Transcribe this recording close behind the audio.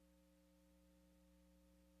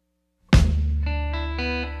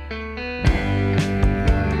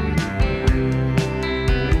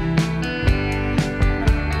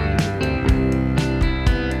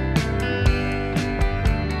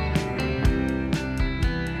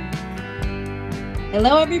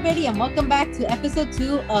Hello, everybody, and welcome back to episode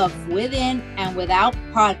 2 of Within and Without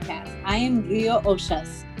podcast. I am Rio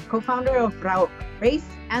Oshas, co-founder of RAUC, Race,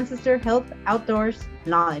 Ancestor, Health, Outdoors,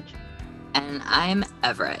 Knowledge. And I'm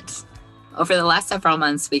Everett. Over the last several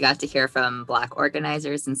months, we got to hear from Black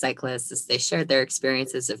organizers and cyclists as they shared their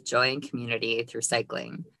experiences of joy and community through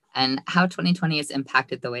cycling and how 2020 has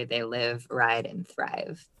impacted the way they live, ride, and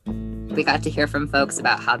thrive. We got to hear from folks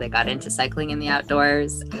about how they got into cycling in the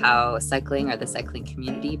outdoors, how cycling or the cycling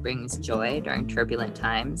community brings joy during turbulent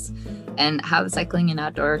times, and how the cycling and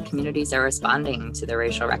outdoor communities are responding to the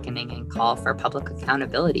racial reckoning and call for public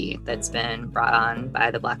accountability that's been brought on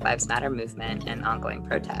by the Black Lives Matter movement and ongoing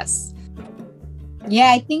protests.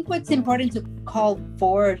 Yeah, I think what's important to call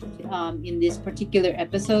forth in this particular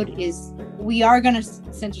episode is we are going to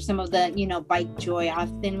center some of the, bike joy.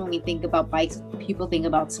 Often when we think about bikes, people think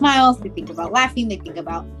about smiles, they think about laughing, they think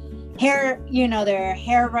about hair, their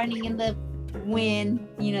hair running in the wind,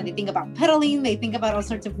 they think about pedaling, they think about all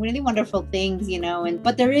sorts of really wonderful things,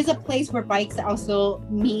 but there is a place where bikes also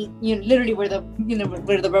meet, literally where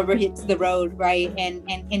the rubber hits the road, right?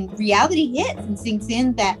 And reality hits and sinks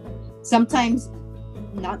in that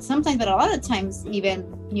not sometimes, but a lot of times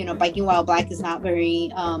even, biking while black is not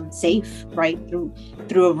very safe, right?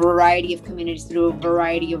 Through a variety of communities, through a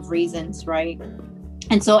variety of reasons, right?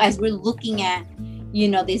 And so as we're looking at,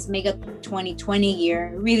 this mega 2020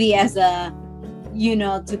 year, really as a,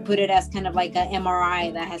 to put it as kind of like a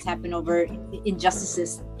MRI that has happened over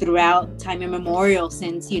injustices throughout time immemorial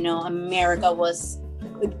since, America was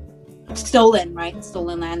stolen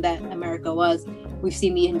land that America was. We've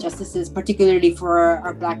seen the injustices, particularly for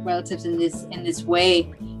our Black relatives in this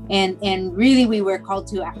way, and really we were called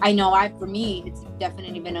to. For me, it's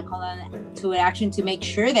definitely been a call to action to make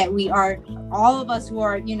sure that we are, all of us who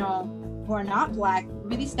are not Black,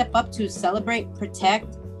 really step up to celebrate,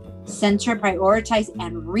 protect, center, prioritize,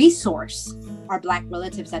 and resource our Black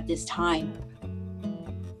relatives at this time.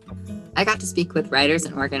 I got to speak with writers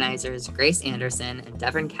and organizers Grace Anderson and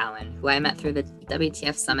Devon Cowan, who I met through the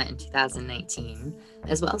WTF Summit in 2019,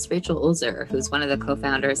 as well as Rachel Ulzer, who's one of the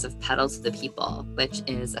co-founders of Pedal to the People, which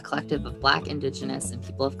is a collective of Black, Indigenous, and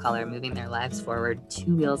people of color moving their lives forward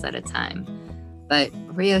 2 wheels at a time. But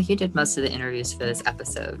Rio, you did most of the interviews for this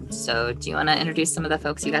episode, so do you want to introduce some of the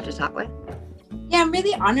folks you got to talk with? Yeah, I'm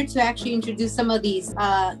really honored to actually introduce some of these,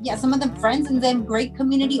 some of them friends and then great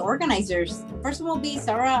community organizers. First one will be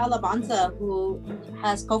Sarah Alabanza, who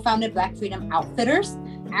has co-founded Black Freedom Outfitters.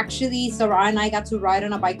 Actually, Sarah and I got to ride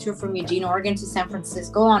on a bike tour from Eugene, Oregon to San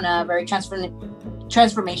Francisco on a very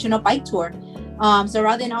transformational bike tour.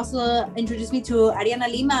 Sarah then also introduced me to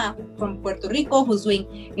Ariana Lima from Puerto Rico, who's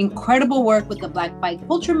doing incredible work with the Black Bike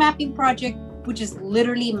Culture Mapping Project, which is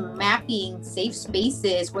literally mapping safe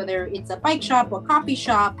spaces, whether it's a bike shop or coffee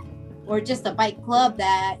shop or just a bike club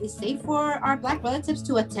that is safe for our Black relatives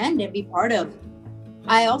to attend and be part of.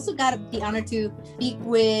 I also got the honor to speak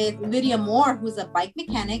with Lydia Moore, who's a bike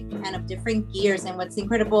mechanic and of different gears. And what's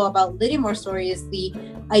incredible about Lydia Moore's story is the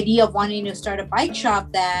idea of wanting to start a bike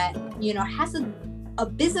shop that, has a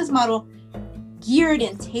business model geared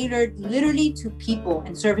and tailored literally to people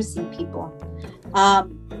and servicing people.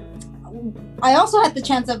 I also had the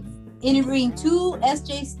chance of interviewing 2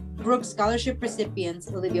 S.J. Brooks Scholarship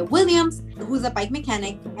recipients, Olivia Williams, who's a bike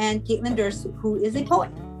mechanic, and Caitlin Durst, who is a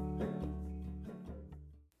poet.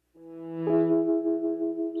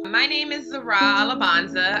 My name is Zara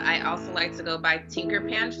Alabanza. I also like to go by Tinker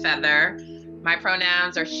Pan Feather. My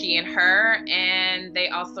pronouns are she and her, and they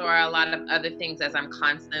also are a lot of other things as I'm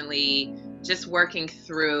constantly just working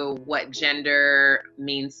through what gender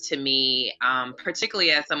means to me,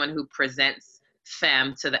 particularly as someone who presents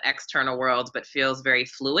femme to the external world, but feels very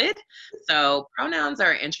fluid. So pronouns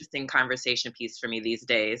are an interesting conversation piece for me these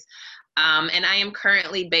days. And I am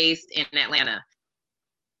currently based in Atlanta.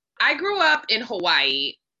 I grew up in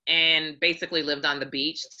Hawaii and basically lived on the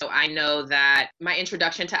beach. So I know that my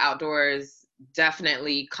introduction to outdoors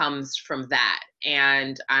definitely comes from that.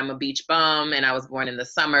 And I'm a beach bum and I was born in the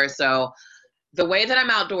summer. So the way that I'm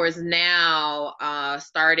outdoors now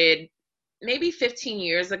started maybe 15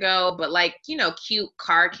 years ago, but cute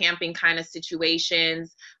car camping kind of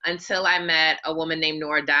situations until I met a woman named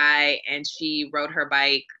Nora Dye and she rode her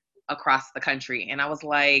bike across the country. And I was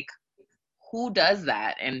like, who does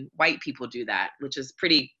that? And white people do that, which is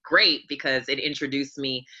pretty great because it introduced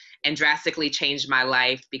me and drastically changed my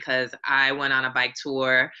life because I went on a bike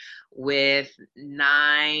tour with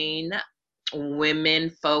 9 women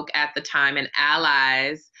folk at the time and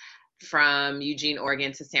allies from Eugene,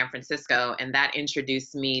 Oregon to San Francisco. And that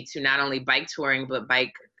introduced me to not only bike touring, but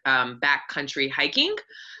bike backcountry hiking.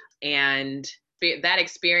 And that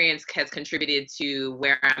experience has contributed to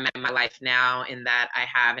where I'm at in my life now, in that I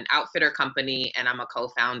have an outfitter company and I'm a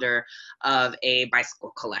co-founder of a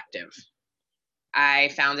bicycle collective. I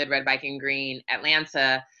founded Red Bike and Green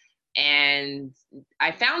Atlanta, and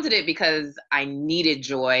I founded it because I needed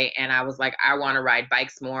joy, and I was like, I want to ride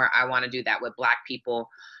bikes more. I want to do that with Black people.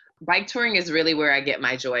 Bike touring is really where I get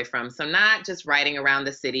my joy from. So not just riding around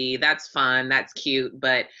the city. That's fun. That's cute.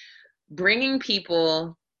 But bringing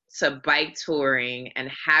people to bike touring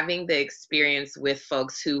and having the experience with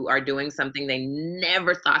folks who are doing something they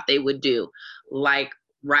never thought they would do, like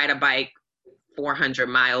ride a bike 400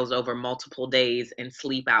 miles over multiple days and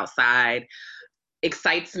sleep outside,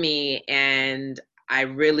 excites me. And I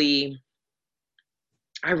really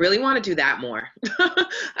want to do that more.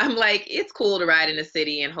 I'm like, it's cool to ride in a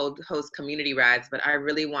city and host community rides, but I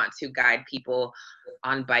really want to guide people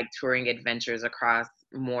on bike touring adventures across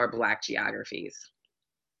more Black geographies.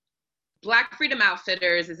 Black Freedom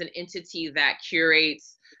Outfitters is an entity that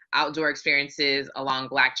curates outdoor experiences along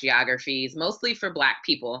Black geographies, mostly for Black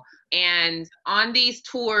people. And on these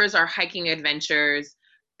tours or hiking adventures,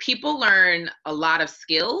 people learn a lot of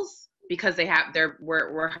skills because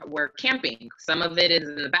we're camping. Some of it is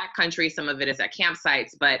in the backcountry, some of it is at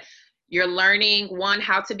campsites, but you're learning, one,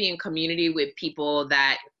 how to be in community with people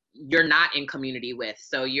that you're not in community with.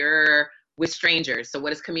 So you're with strangers. So what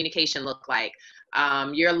does communication look like?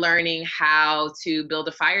 You're learning how to build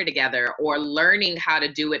a fire together, or learning how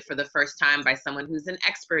to do it for the first time by someone who's an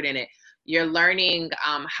expert in it. You're learning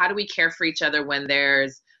how do we care for each other when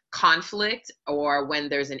there's conflict, or when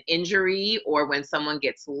there's an injury, or when someone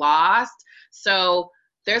gets lost. So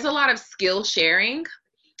there's a lot of skill sharing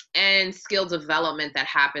and skill development that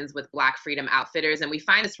happens with Black Freedom Outfitters. And we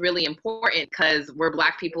find it's really important because we're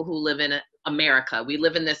Black people who live in America. We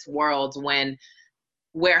live in this world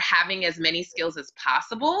where having as many skills as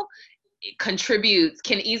possible can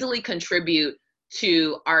easily contribute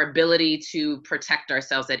to our ability to protect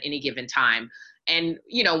ourselves at any given time. And,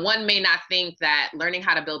 one may not think that learning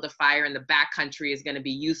how to build a fire in the backcountry is going to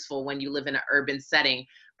be useful when you live in an urban setting,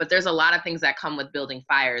 but there's a lot of things that come with building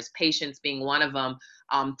fires, patience being one of them,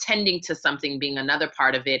 tending to something being another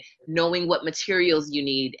part of it, knowing what materials you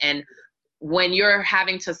need. And when you're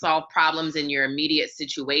having to solve problems in your immediate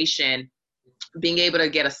situation, being able to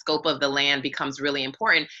get a scope of the land becomes really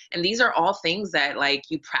important. And these are all things that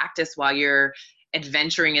you practice while you're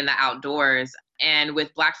adventuring in the outdoors. And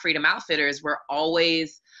with Black Freedom Outfitters, we're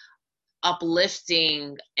always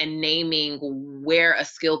uplifting and naming where a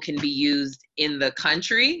skill can be used in the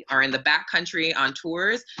country or in the backcountry on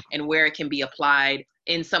tours, and where it can be applied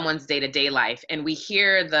in someone's day-to-day life. And we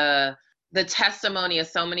hear the testimony of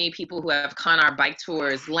so many people who have gone our bike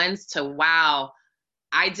tours lends to, wow,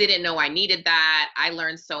 I didn't know I needed that. I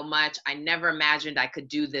learned so much. I never imagined I could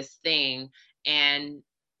do this thing. And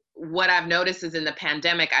what I've noticed is in the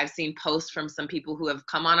pandemic, I've seen posts from some people who have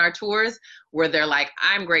come on our tours where they're like,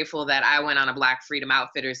 I'm grateful that I went on a Black Freedom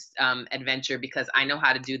Outfitters adventure because I know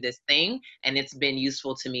how to do this thing, and it's been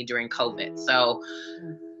useful to me during COVID. So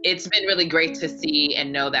it's been really great to see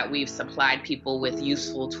and know that we've supplied people with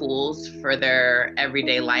useful tools for their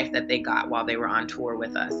everyday life that they got while they were on tour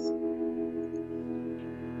with us.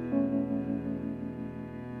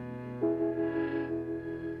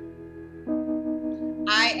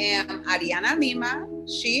 I am Ariana Lima,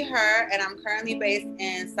 she, her, and I'm currently based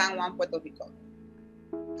in San Juan, Puerto Rico.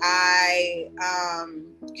 I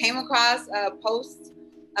came across a post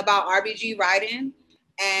about RBG riding,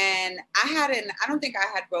 and I don't think I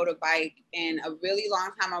had rode a bike in a really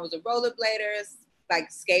long time. I was a rollerblader,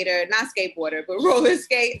 like skater, not skateboarder, but roller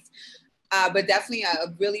skates, but definitely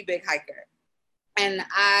a really big hiker. And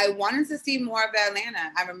I wanted to see more of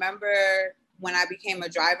Atlanta. I remember when I became a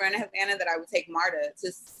driver in Atlanta that I would take MARTA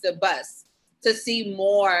to the bus to see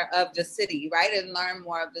more of the city, right? And learn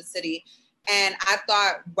more of the city. And I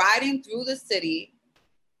thought riding through the city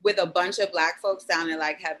with a bunch of Black folks sounded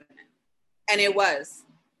like heaven. And it was.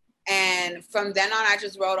 And from then on, I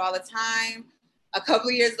just rode all the time. A couple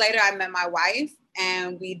of years later, I met my wife,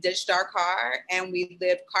 and we ditched our car and we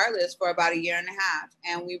lived carless for about 1.5 years.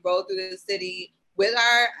 And we rode through the city with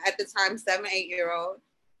our, at the time, 7, 8-year-old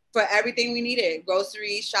for everything we needed,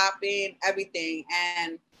 groceries, shopping, everything.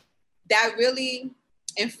 And that really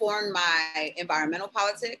informed my environmental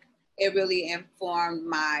politic. It really informed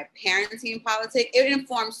my parenting politic. It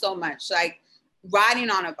informed so much. Like riding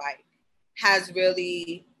on a bike has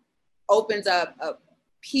really opened up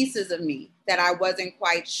pieces of me that I wasn't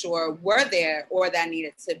quite sure were there or that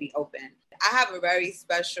needed to be opened. I have a very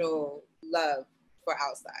special love for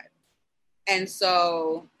outside. And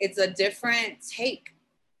so it's a different take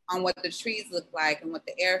on what the trees look like and what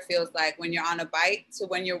the air feels like when you're on a bike to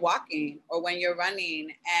when you're walking or when you're running.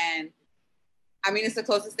 And I mean, it's the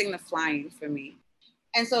closest thing to flying for me.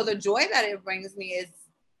 And so the joy that it brings me is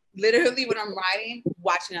literally when I'm riding,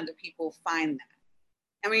 watching other people find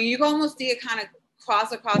that. I mean, you can almost see it kind of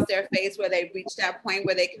cross across their face where they reach that point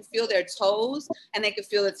where they can feel their toes and they can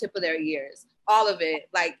feel the tip of their ears, all of it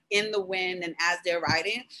like in the wind and as they're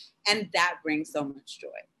riding. And that brings so much joy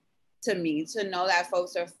to me, to know that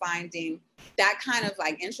folks are finding that kind of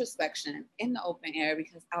like introspection in the open air,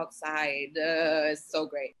 because outside is so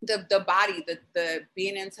great. The body, the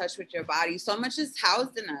being in touch with your body, so much is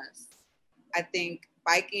housed in us. I think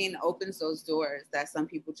biking opens those doors that some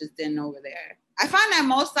people just didn't know were there. I find that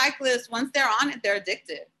most cyclists, once they're on it, they're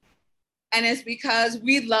addicted. And it's because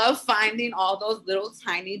we love finding all those little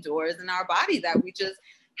tiny doors in our body that we just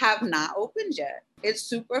have not opened yet. It's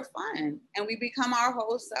super fun. And we become our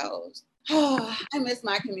whole selves. Oh, I miss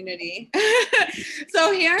my community.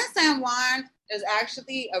 So here in San Juan, there's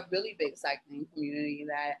actually a really big cycling community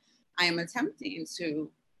that I am attempting to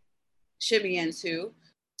shimmy into.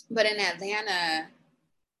 But in Atlanta,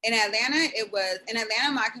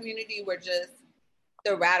 my community were just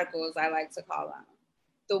the radicals, I like to call them.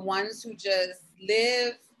 The ones who just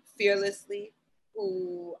live fearlessly,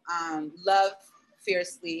 who love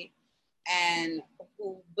fiercely, and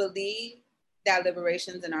who believe that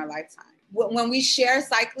liberation's in our lifetime. When we share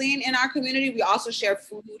cycling in our community, we also share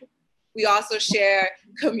food. We also share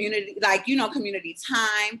community, like, community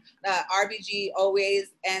time. RBG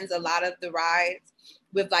always ends a lot of the rides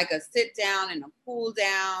with like a sit down and a cool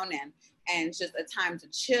down and just a time to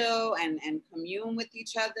chill and commune with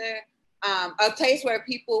each other. A place where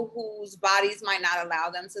people whose bodies might not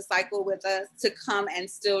allow them to cycle with us to come and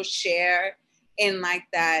still share in like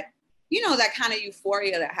that, that kind of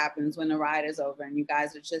euphoria that happens when the ride is over and you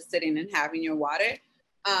guys are just sitting and having your water.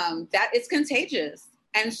 That it's contagious.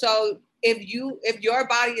 And so if your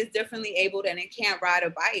body is differently abled and it can't ride a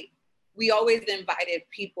bike, we always invited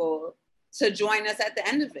people to join us at the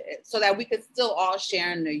end of it so that we could still all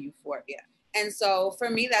share in the euphoria. And so for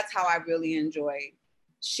me, that's how I really enjoy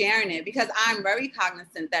sharing it, because I'm very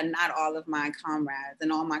cognizant that not all of my comrades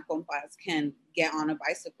and all my compas can get on a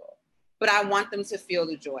bicycle, but I want them to feel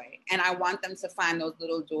the joy and I want them to find those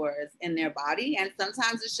little doors in their body. And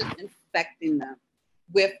sometimes it's just infecting them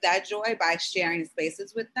with that joy by sharing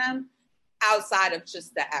spaces with them outside of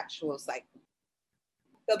just the actual cycling.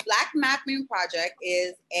 The Black Mapping Project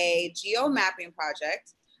is a geo-mapping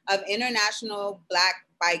project of international Black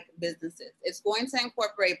bike businesses. It's going to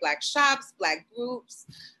incorporate Black shops, Black groups,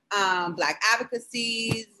 Black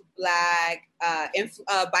advocacies, Black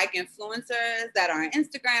bike influencers that are on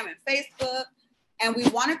Instagram and Facebook. And we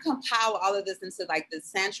want to compile all of this into like the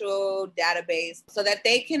central database so that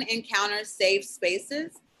they can encounter safe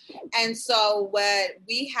spaces. And so what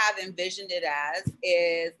we have envisioned it as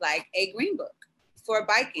is like a green book for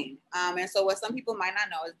biking. And so what some people might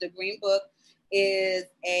not know is the Green Book is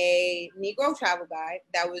a Negro travel guide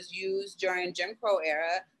that was used during Jim Crow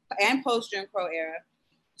era and post-Jim Crow era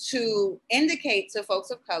to indicate to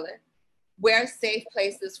folks of color where safe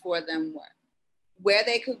places for them were, where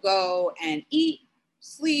they could go and eat,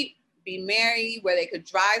 sleep, be merry, where they could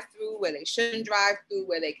drive through, where they shouldn't drive through,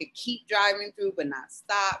 where they could keep driving through but not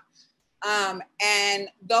stop. And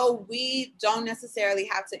though we don't necessarily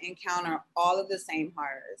have to encounter all of the same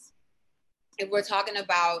horrors, if we're talking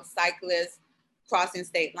about cyclists crossing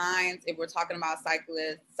state lines, if we're talking about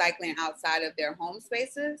cyclists cycling outside of their home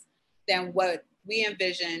spaces, then what we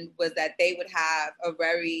envisioned was that they would have a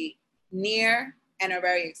very near and a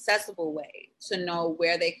very accessible way to know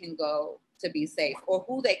where they can go to be safe or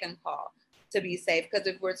who they can call to be safe. Because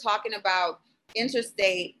if we're talking about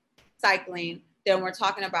interstate cycling, then we're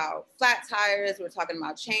talking about flat tires, we're talking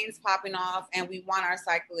about chains popping off, and we want our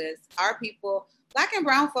cyclists, our people, Black and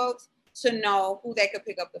brown folks, to know who they could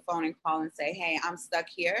pick up the phone and call and say, hey, I'm stuck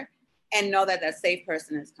here, and know that that safe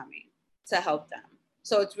person is coming to help them.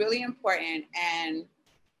 So it's really important, and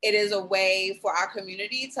it is a way for our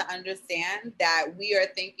community to understand that we are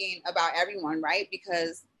thinking about everyone, right?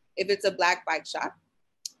 Because if it's a Black bike shop,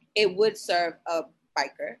 it would serve a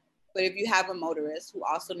biker. But if you have a motorist who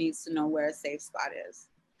also needs to know where a safe spot is,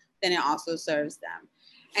 then it also serves them.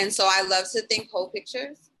 And so I love to think whole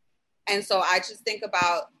pictures. And so I just think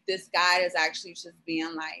about this guide as actually just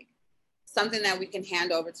being like something that we can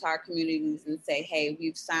hand over to our communities and say, hey,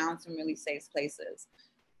 we've found some really safe places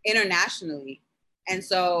internationally. And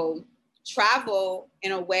so travel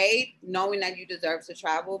in a way, knowing that you deserve to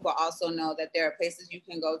travel, but also know that there are places you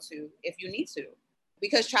can go to if you need to.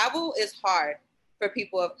 Because travel is hard for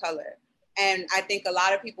people of color. And I think a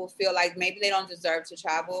lot of people feel like maybe they don't deserve to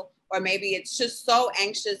travel, or maybe it's just so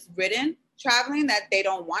anxious ridden traveling that they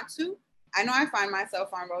don't want to. I know I find myself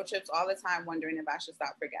on road trips all the time wondering if I should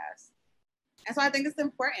stop for gas. And so I think it's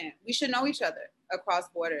important. We should know each other across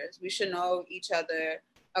borders. We should know each other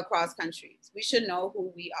across countries. We should know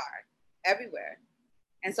who we are everywhere.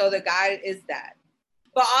 And so the guide is that.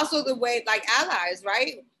 But also the way, like allies,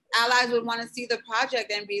 right? Allies would want to see the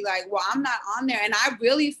project and be like, well, I'm not on there. And I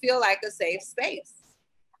really feel like a safe space.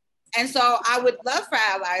 And so I would love for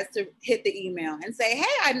allies to hit the email and say, hey,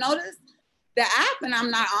 I noticed the app and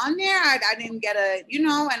I'm not on there. I didn't get a, and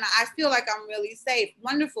I feel like I'm really safe.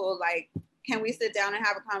 Wonderful. Like, can we sit down and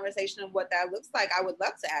have a conversation of what that looks like? I would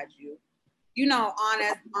love to add you,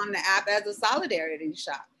 on the app as a solidarity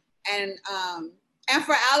shop. And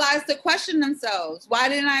for allies to question themselves, why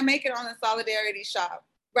didn't I make it on the solidarity shop?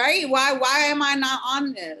 Right? Why am I not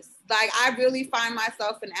on this? Like, I really find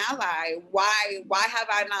myself an ally. Why have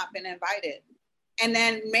I not been invited? And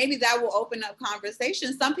then maybe that will open up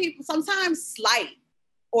conversations. Sometimes slight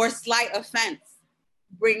offense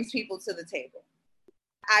brings people to the table.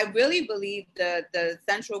 I really believe the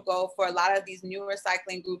central goal for a lot of these newer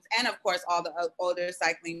cycling groups, and of course all the older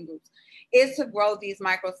cycling groups, is to grow these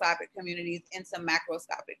microscopic communities into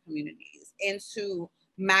macroscopic communities, into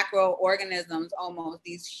macroorganisms, almost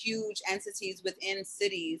these huge entities within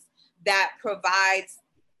cities that provides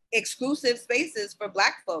exclusive spaces for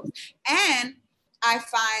Black folks. And I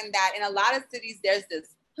find that in a lot of cities, there's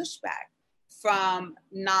this pushback from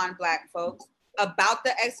non-Black folks about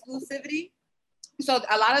the exclusivity. So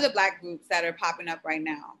a lot of the Black groups that are popping up right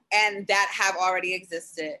now and that have already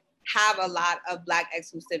existed have a lot of Black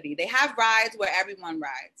exclusivity. They have rides where everyone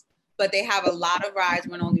rides, but they have a lot of rides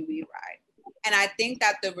when only we ride. And I think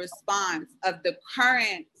that the response of the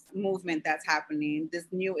current movement that's happening, this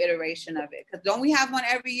new iteration of it, because don't we have one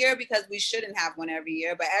every year? Because we shouldn't have one every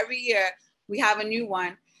year, but every year we have a new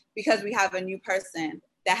one because we have a new person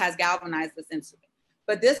that has galvanized us into it.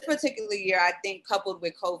 But this particular year, I think coupled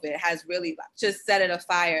with COVID has really just set it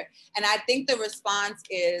afire. And I think the response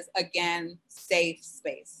is, again, safe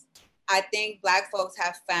space. I think Black folks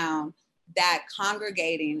have found that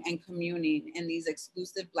congregating and communing in these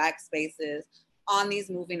exclusive Black spaces on these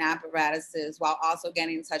moving apparatuses while also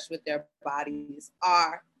getting in touch with their bodies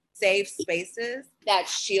are safe spaces that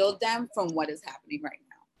shield them from what is happening right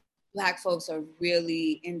now. Black folks are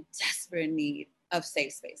really in desperate need of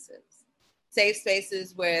safe spaces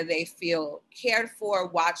where they feel cared for,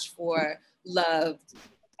 watched for, loved,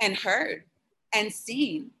 and heard and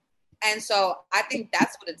seen. And so I think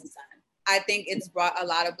that's what it's done. I think it's brought a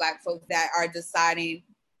lot of Black folks that are deciding,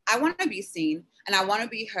 I want to be seen and I want to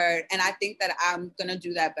be heard. And I think that I'm going to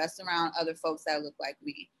do that best around other folks that look like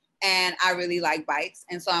me. And I really like bikes.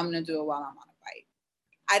 And so I'm going to do it while I'm on a bike.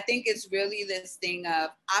 I think it's really this thing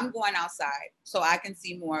of, I'm going outside so I can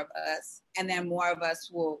see more of us. And then more of us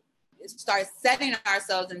will start setting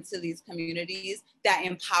ourselves into these communities that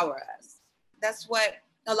empower us. That's what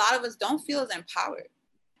a lot of us don't feel is empowered.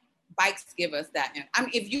 Bikes give us that. I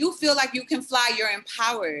mean, if you feel like you can fly, you're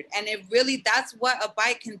empowered. And it really, that's what a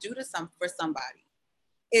bike can do for somebody,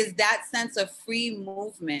 is that sense of free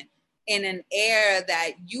movement in an air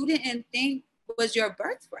that you didn't think was your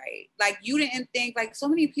birthright. Like, you didn't think, like, so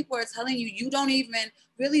many people are telling you, you don't even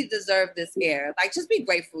really deserve this air. Like, just be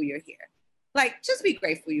grateful you're here. Like, just be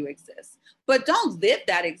grateful you exist. But don't live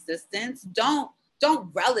that existence. Don't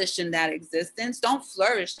relish in that existence. Don't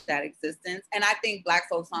flourish that existence. And I think Black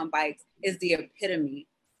folks on bikes is the epitome.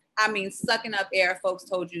 I mean, sucking up air folks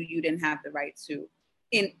told you you didn't have the right to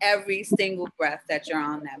in every single breath that you're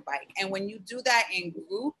on that bike. And when you do that in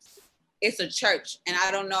groups, it's a church. And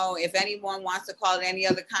I don't know if anyone wants to call it any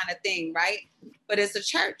other kind of thing, right? But it's a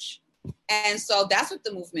church. And so that's what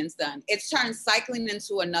the movement's done. It's turned cycling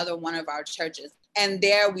into another one of our churches. And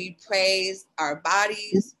there we praise our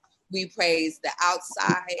bodies. We praise the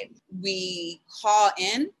outside. We call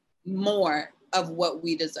in more of what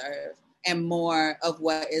we deserve and more of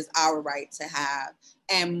what is our right to have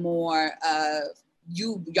and more of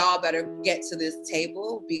y'all better get to this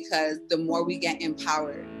table, because the more we get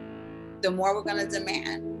empowered, the more we're going to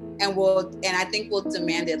demand. And I think we'll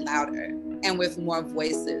demand it louder and with more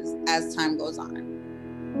voices as time goes on.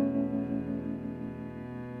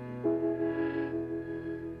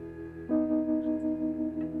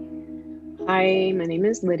 Hi, my name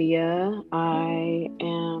is Lydia. I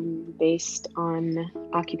am based on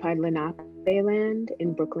occupied Lenape land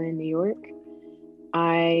in Brooklyn, New York.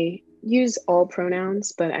 I use all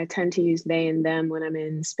pronouns, but I tend to use they and them when I'm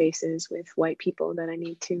in spaces with white people that I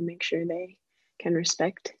need to make sure they can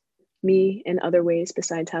respect me in other ways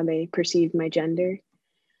besides how they perceive my gender.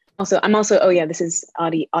 oh yeah, this is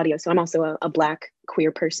audio. So I'm also a Black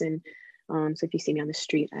queer person. So if you see me on the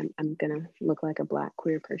street, I'm gonna look like a Black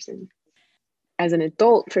queer person. As an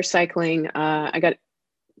adult for cycling, I got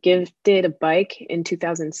gifted a bike in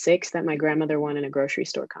 2006 that my grandmother won in a grocery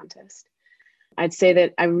store contest. I'd say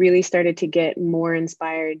that I really started to get more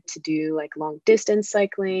inspired to do like long distance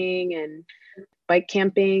cycling and bike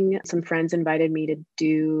camping. Some friends invited me to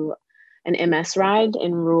do an MS ride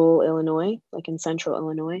in rural Illinois, like in central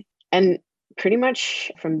Illinois. And pretty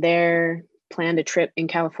much from there, planned a trip in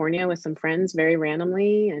California with some friends very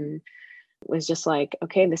randomly and was just like,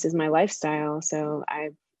 okay, this is my lifestyle. So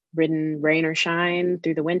I've ridden rain or shine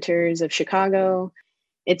through the winters of Chicago.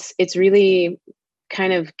 It's really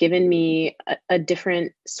kind of given me a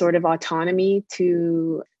different sort of autonomy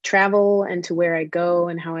to travel and to where I go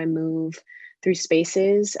and how I move through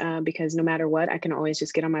spaces, because no matter what, I can always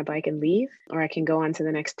just get on my bike and leave, or I can go on to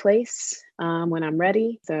the next place when I'm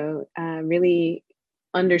ready. So really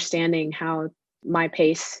understanding how my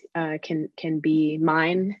pace can be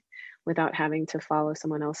mine without having to follow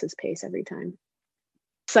someone else's pace every time.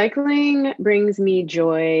 Cycling brings me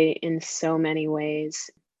joy in so many ways.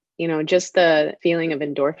 You know, just the feeling of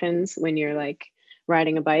endorphins when you're like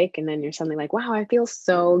riding a bike and then you're suddenly like, wow, I feel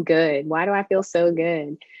so good. Why do I feel so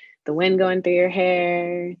good? The wind going through your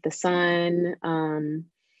hair, the sun. And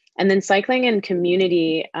then cycling in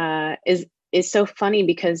community is so funny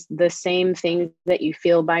because the same things that you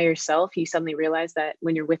feel by yourself, you suddenly realize that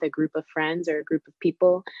when you're with a group of friends or a group of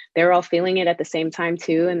people, they're all feeling it at the same time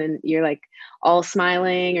too. And then you're like all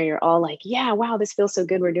smiling, or you're all like, yeah, wow, this feels so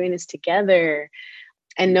good. We're doing this together.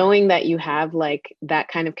 And knowing that you have like that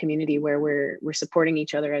kind of community where we're supporting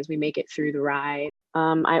each other as we make it through the ride.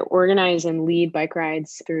 I organize and lead bike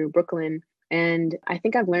rides through Brooklyn. And I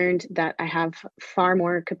think I've learned that I have far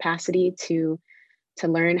more capacity to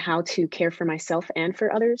learn how to care for myself and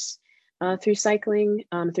for others through cycling,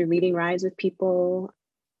 through leading rides with people.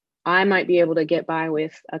 I might be able to get by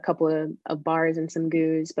with a couple of bars and some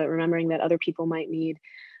goos, but remembering that other people might need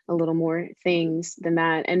a little more things than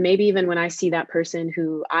that. And maybe even when I see that person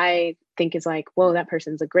who I think is like, whoa, that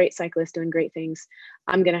person's a great cyclist doing great things,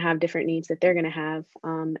 I'm going to have different needs that they're going to have.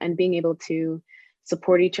 And being able to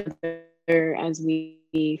support each other as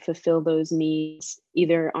we fulfill those needs,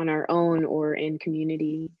 either on our own or in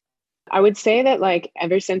community. I would say that like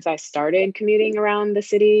ever since I started commuting around the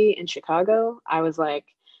city in Chicago, I was like,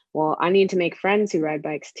 well, I need to make friends who ride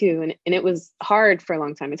bikes too. And it was hard for a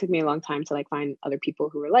long time. It took me a long time to like find other people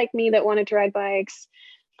who were like me that wanted to ride bikes.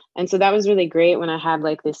 And so that was really great when I had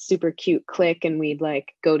like this super cute clique and we'd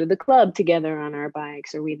like go to the club together on our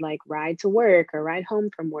bikes, or we'd like ride to work or ride home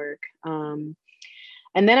from work.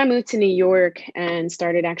 And then I moved to New York and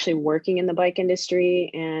started actually working in the bike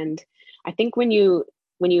industry. And I think when you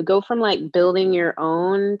go from like building your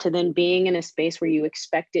own to then being in a space where you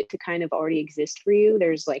expect it to kind of already exist for you,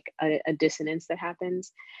 there's like a dissonance that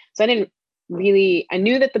happens. So I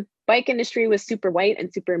knew that the bike industry was super white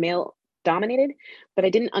and super male dominated, but I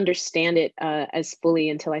didn't understand it as fully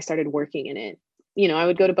until I started working in it. You know, I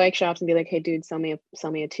would go to bike shops and be like, hey dude, sell me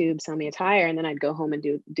a tube, sell me a tire. And then I'd go home and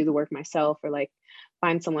do the work myself, or like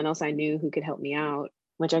find someone else I knew who could help me out,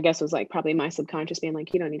 which I guess was like probably my subconscious being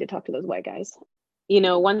like, you don't need to talk to those white guys. You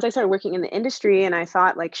know, once I started working in the industry and I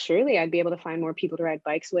thought like, surely I'd be able to find more people to ride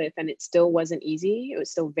bikes with. And it still wasn't easy. It was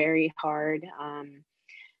still very hard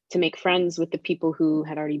to make friends with the people who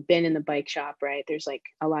had already been in the bike shop, right? There's like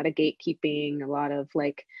a lot of gatekeeping, a lot of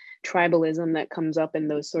like tribalism that comes up in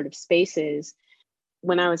those sort of spaces.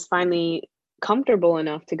 When I was finally comfortable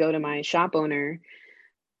enough to go to my shop owner,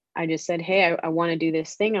 I just said, hey, I want to do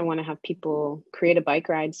this thing. I want to have people create a bike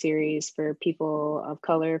ride series for people of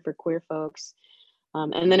color, for queer folks.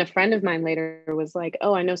 And then a friend of mine later was like,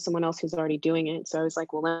 oh, I know someone else who's already doing it. So I was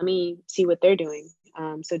like, well, let me see what they're doing.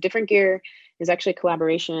 So Different Gear is actually a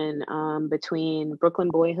collaboration between Brooklyn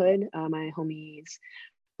Boyhood, my homies,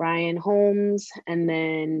 Ryan Holmes, and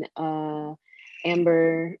then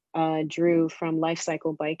Amber Drew from Life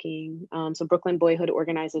Cycle Biking. So Brooklyn Boyhood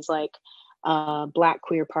organizes like Black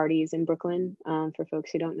queer parties in Brooklyn, for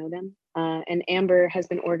folks who don't know them. And Amber has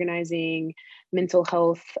been organizing mental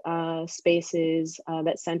health spaces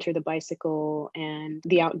that center the bicycle and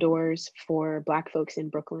the outdoors for Black folks in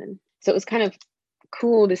Brooklyn. So it was kind of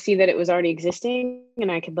cool to see that it was already existing and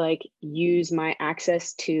I could like use my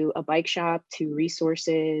access to a bike shop, to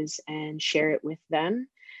resources, and share it with them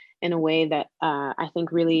in a way that I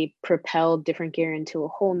think really propelled Different Gear into a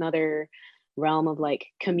whole nother realm of like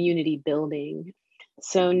community building.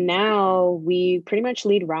 So now we pretty much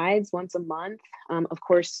lead rides once a month. Of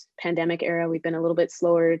course, pandemic era, we've been a little bit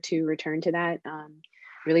slower to return to that,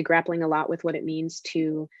 really grappling a lot with what it means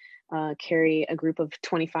to carry a group of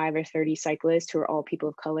 25 or 30 cyclists who are all people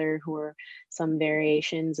of color, who are some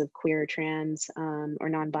variations of queer, trans, or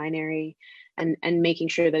non-binary, and making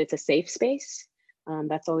sure that it's a safe space.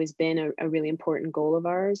 That's always been a really important goal of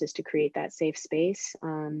ours, is to create that safe space.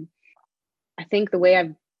 I think the way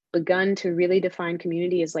I've begun to really define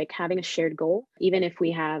community is like having a shared goal, even if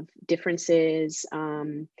we have differences,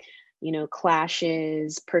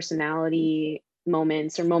 clashes, personality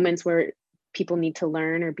moments, or moments where people need to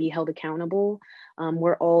learn or be held accountable.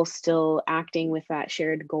 We're all still acting with that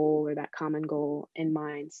shared goal or that common goal in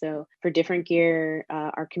mind. So for Different Gear,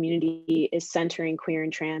 our community is centering queer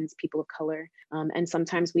and trans people of color. And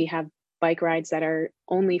sometimes we have bike rides that are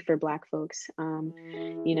only for Black folks, and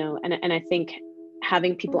I think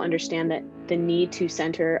having people understand that the need to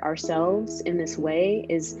center ourselves in this way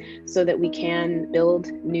is so that we can build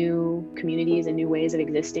new communities and new ways of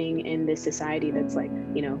existing in this society that's like,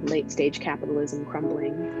 late stage capitalism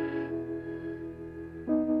crumbling.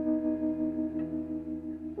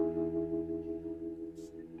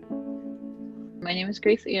 My name is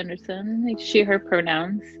Grace Anderson, like she, her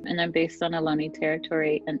pronouns, and I'm based on Ohlone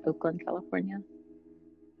territory in Oakland, California.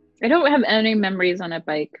 I don't have any memories on a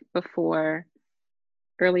bike before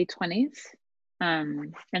early 20s.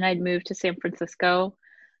 And I'd moved to San Francisco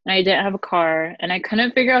and I didn't have a car and I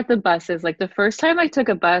couldn't figure out the buses. Like the first time I took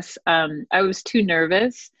a bus, I was too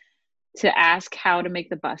nervous to ask how to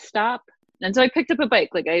make the bus stop. And so I picked up a bike.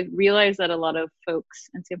 Like I realized that a lot of folks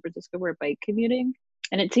in San Francisco were bike commuting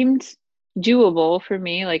and it seemed doable for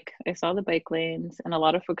me. Like I saw the bike lanes and a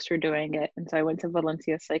lot of folks were doing it. And so I went to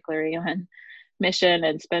Valencia Cyclery on mission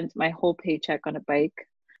and spent my whole paycheck on a bike.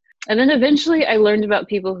 And then eventually I learned about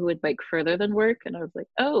people who would bike further than work. And I was like,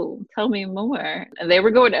 oh, tell me more. And they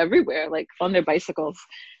were going everywhere, like on their bicycles.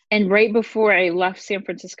 And right before I left San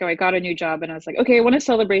Francisco, I got a new job and I was like, okay, I want to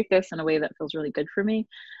celebrate this in a way that feels really good for me.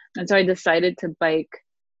 And so I decided to bike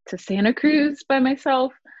to Santa Cruz by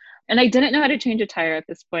myself. And I didn't know how to change a tire at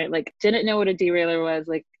this point, like didn't know what a derailleur was.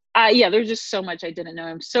 Like, there's just so much I didn't know.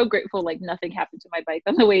 I'm so grateful, like nothing happened to my bike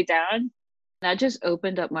on the way down. That just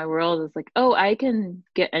opened up my world. It's like, oh, I can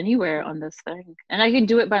get anywhere on this thing and I can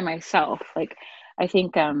do it by myself. Like, I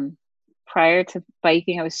think prior to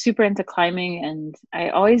biking, I was super into climbing and I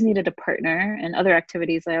always needed a partner, and other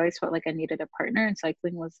activities, I always felt like I needed a partner, and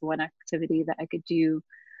cycling was one activity that I could do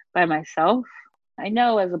by myself. I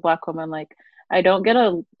know as a Black woman, like I don't get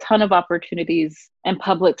a ton of opportunities in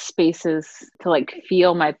public spaces to like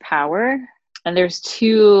feel my power. And there's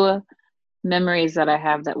two memories that I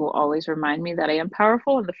have that will always remind me that I am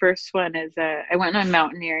powerful. And the first one is I went on a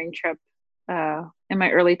mountaineering trip in my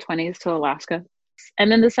early 20s to Alaska.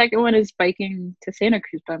 And then the second one is biking to Santa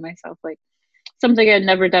Cruz by myself, like something I'd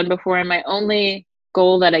never done before. And my only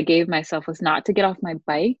goal that I gave myself was not to get off my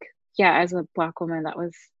bike. Yeah, as a Black woman, that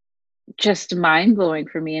was just mind-blowing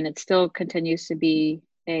for me. And it still continues to be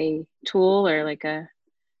a tool or like a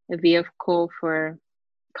vehicle for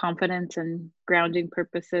confidence and grounding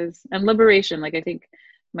purposes and liberation. Like I think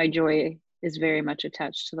my joy is very much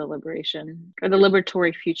attached to the liberation or the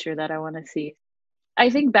liberatory future that I want to see. I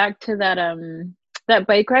think back to that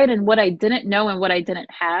bike ride and what I didn't know and what I didn't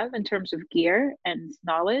have in terms of gear and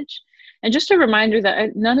knowledge, and just a reminder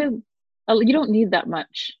that you don't need that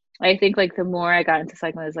much. I think like the more I got into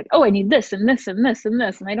cycling, I was like, oh, I need this and this and this and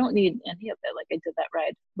this, and I don't need any of it. Like I did that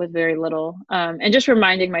ride with very little, and just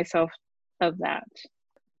reminding myself of that.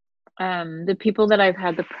 The people that I've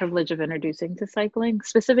had the privilege of introducing to cycling,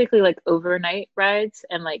 specifically like overnight rides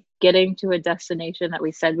and like getting to a destination that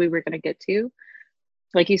we said we were going to get to.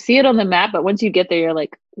 Like you see it on the map, but once you get there, you're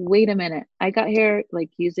like, wait a minute, I got here like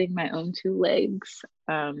using my own two legs.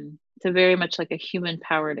 It's a very much like a human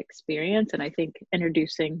powered experience. And I think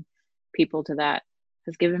introducing people to that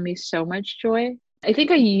has given me so much joy. I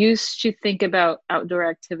think I used to think about outdoor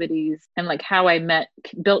activities and like how I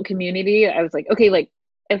built community. I was like, okay, like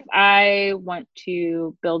if I want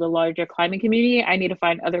to build a larger climbing community, I need to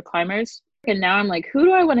find other climbers. And now I'm like, who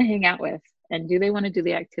do I want to hang out with? And do they want to do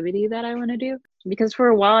the activity that I want to do? Because for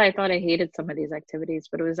a while, I thought I hated some of these activities,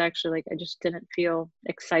 but it was actually like I just didn't feel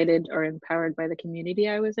excited or empowered by the community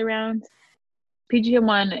I was around.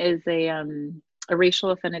 PGM1 is a racial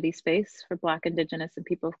affinity space for Black, Indigenous, and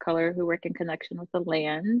people of color who work in connection with the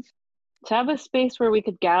land. To have a space where we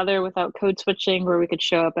could gather without code switching, where we could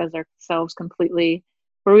show up as ourselves completely,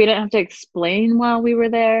 where we didn't have to explain while we were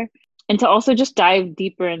there, and to also just dive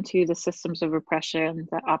deeper into the systems of oppression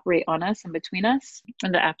that operate on us and between us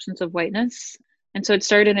in the absence of whiteness. And so it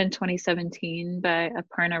started in 2017 by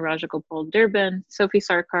Aparna Rajagopal Durbin, Sophie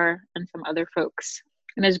Sarkar, and some other folks,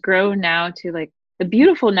 and has grown now to like a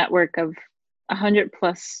beautiful network of 100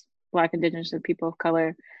 plus Black, Indigenous, and people of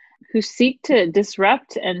color who seek to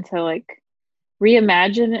disrupt and to like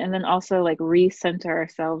reimagine and then also like recenter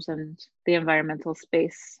ourselves and the environmental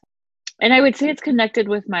space. And I would say it's connected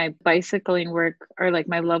with my bicycling work or like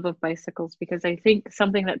my love of bicycles, because I think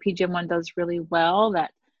something that PGM1 does really well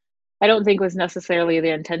that I don't think was necessarily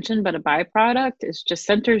the intention, but a byproduct is just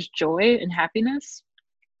centers joy and happiness.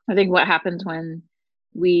 I think what happens when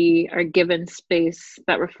we are given space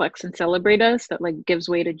that reflects and celebrates us, that like gives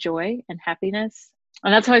way to joy and happiness.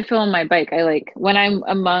 And that's how I feel on my bike. I like when I'm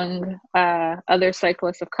among other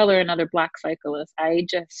cyclists of color and other Black cyclists, I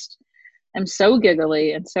just am so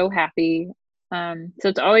giggly and so happy. So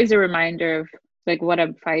it's always a reminder of like what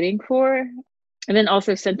I'm fighting for, and then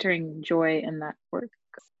also centering joy in that work.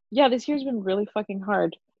 Yeah, this year's been really fucking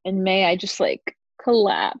hard. In May, I just like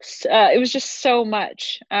collapsed. It was just so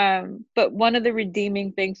much. But one of the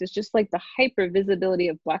redeeming things is just like the hyper visibility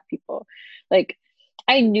of Black people. Like,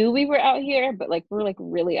 I knew we were out here, but like we're like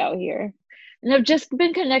really out here. And I've just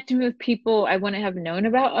been connecting with people I wouldn't have known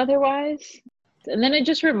about otherwise. And then it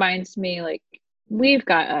just reminds me like we've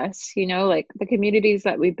got us, you know, like the communities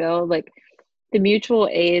that we build, like the mutual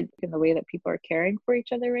aid and the way that people are caring for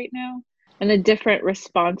each other right now, and the different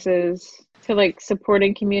responses to like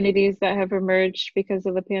supporting communities that have emerged because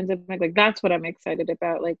of the pandemic. Like that's what I'm excited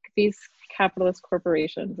about. Like these capitalist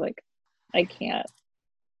corporations, like I can't,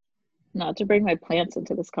 not to bring my plants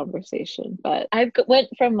into this conversation, but I've went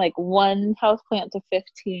from like 1 houseplant to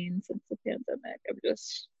 15 since the pandemic.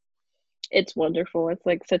 It's wonderful. It's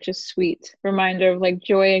like such a sweet reminder of like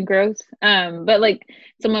joy and growth. But like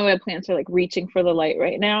some of my plants are like reaching for the light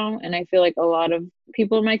right now. And I feel like a lot of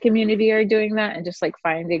people in my community are doing that and just like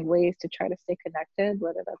finding ways to try to stay connected,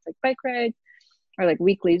 whether that's like bike rides or like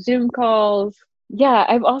weekly Zoom calls. Yeah,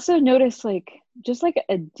 I've also noticed like just like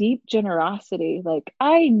a deep generosity. Like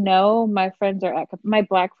I know my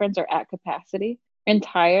Black friends are at capacity and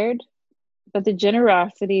tired, but the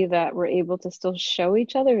generosity that we're able to still show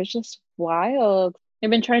each other is just wild. I've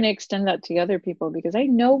been trying to extend that to other people because I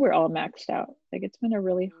know we're all maxed out. Like it's been a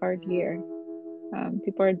really hard year.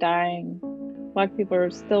 People are dying. Black people are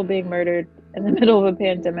still being murdered in the middle of a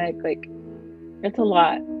pandemic. Like it's a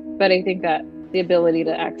lot. But I think that the ability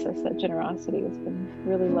to access that generosity has been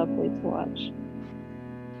really lovely to watch.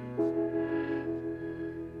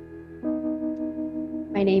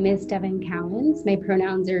 My name is Devin Cowens. My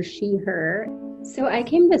pronouns are she, her. So I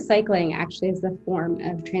came to cycling actually as a form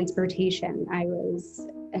of transportation. I was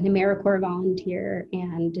an AmeriCorps volunteer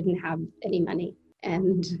and didn't have any money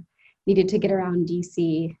and needed to get around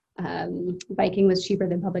DC. Biking was cheaper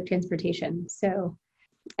than public transportation. So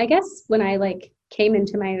I guess when I like came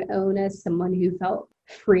into my own as someone who felt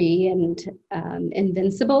free and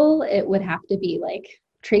invincible, it would have to be like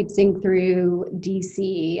traipsing through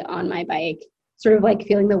DC on my bike, sort of like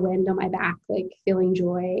feeling the wind on my back, like feeling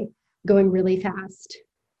joy, going really fast.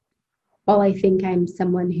 While I think I'm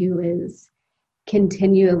someone who is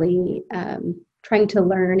continually trying to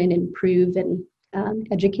learn and improve and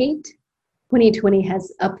educate, 2020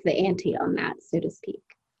 has upped the ante on that, so to speak.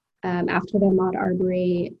 After the Ahmaud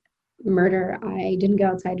Arbery murder, I didn't go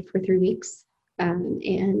outside for 3 weeks.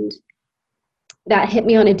 And that hit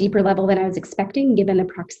me on a deeper level than I was expecting, given the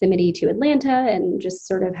proximity to Atlanta and just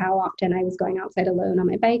sort of how often I was going outside alone on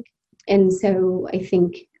my bike. And so I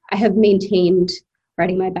think I have maintained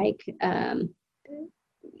riding my bike,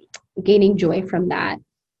 gaining joy from that.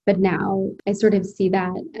 But now I sort of see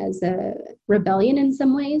that as a rebellion in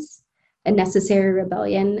some ways, a necessary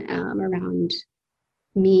rebellion around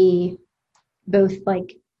me, both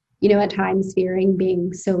like, you know, at times fearing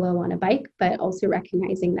being solo on a bike, but also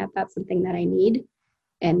recognizing that that's something that I need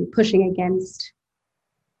and pushing against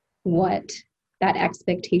what that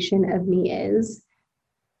expectation of me is.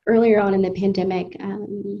 Earlier on in the pandemic,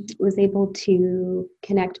 was able to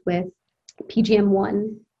connect with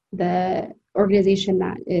PGM1, the organization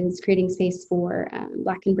that is creating space for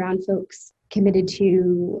Black and Brown folks committed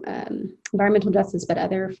to environmental justice, but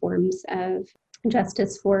other forms of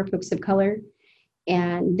justice for folks of color.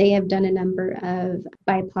 And they have done a number of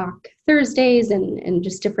BIPOC Thursdays and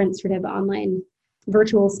just different sort of online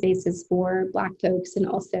virtual spaces for Black folks and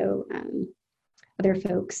also other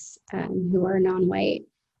folks who are non-white.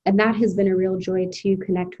 And that has been a real joy to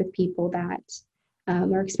connect with people that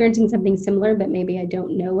are experiencing something similar, but maybe I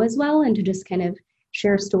don't know as well, and to just kind of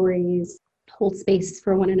share stories, hold space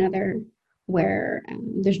for one another where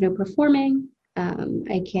there's no performing.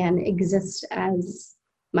 I can exist as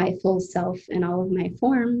my full self in all of my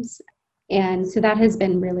forms. And so that has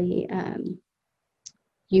been really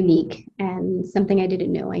unique and something I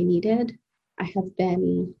didn't know I needed. I have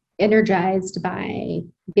been energized by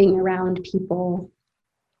being around people,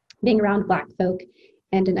 being around Black folk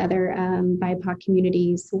and in other BIPOC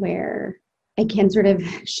communities where I can sort of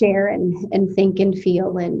share and think and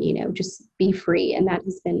feel and, just be free. And that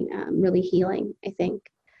has been really healing, I think.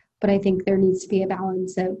 But I think there needs to be a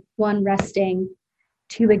balance of one, resting,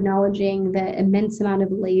 two, acknowledging the immense amount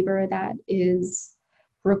of labor that is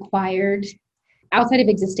required outside of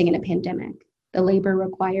existing in a pandemic, the labor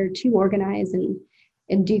required to organize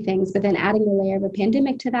and do things, but then adding the layer of a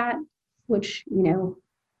pandemic to that, which,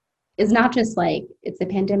 is not just like, it's a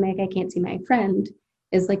pandemic, I can't see my friend,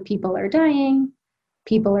 is like people are dying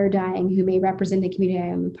who may represent the community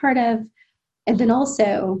I am a part of. And then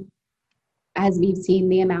also, as we've seen,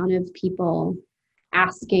 the amount of people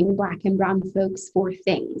asking Black and Brown folks for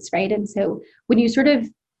things, right? And so when you sort of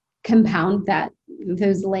compound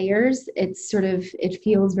those layers, it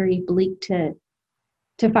feels very bleak to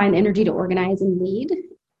find energy to organize and lead.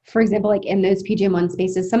 For example, like in those PGM1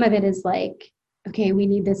 spaces, some of it is like, okay, we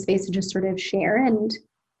need this space to just sort of share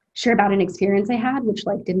about an experience I had, which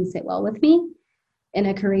like didn't sit well with me in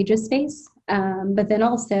a courageous space. But then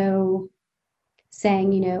also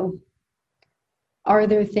saying, are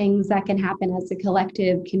there things that can happen as a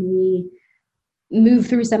collective? Can we move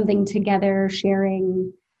through something together,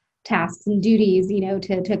 sharing tasks and duties,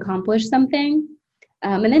 to accomplish something?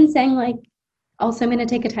 And then saying like, also I'm going to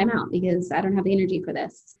take a time out because I don't have the energy for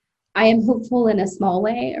this. I am hopeful in a small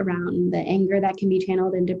way around the anger that can be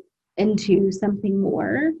channeled into something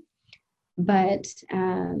more. But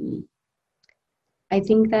I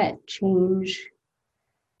think that change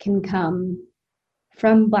can come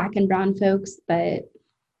from Black and Brown folks, but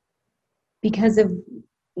because of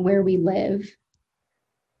where we live,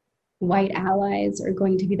 white allies are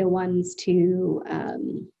going to be the ones to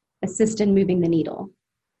assist in moving the needle,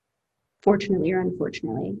 fortunately or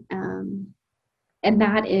unfortunately. And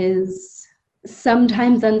that is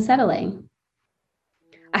sometimes unsettling.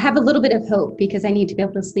 I have a little bit of hope because I need to be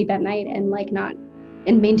able to sleep at night and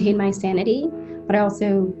maintain my sanity, but I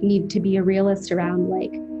also need to be a realist around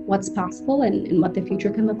like what's possible and what the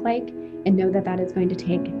future can look like, and know that is going to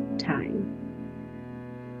take time.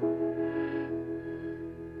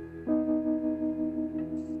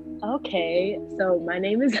 Okay, so my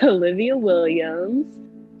name is Olivia Williams.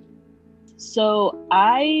 So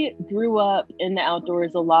I grew up in the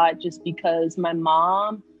outdoors a lot just because my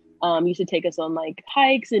mom used to take us on like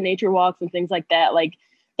hikes and nature walks and things like that. Like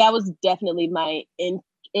that was definitely my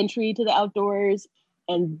entry to the outdoors.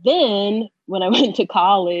 And then when I went to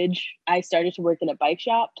college, I started to work in a bike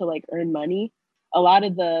shop to like earn money. A lot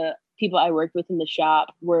of the people I worked with in the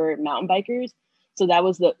shop were mountain bikers. So that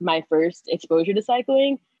was my first exposure to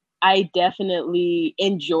cycling. I definitely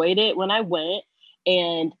enjoyed it when I went,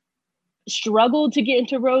 and struggled to get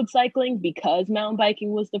into road cycling because mountain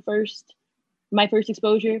biking was my first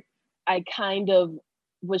exposure. I kind of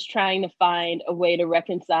was trying to find a way to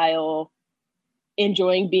reconcile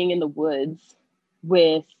enjoying being in the woods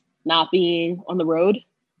with not being on the road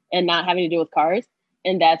and not having to deal with cars.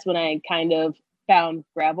 And that's when I kind of found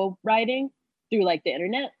gravel riding through like the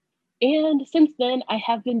internet. And since then I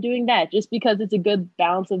have been doing that just because it's a good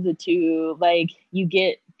balance of the two. Like you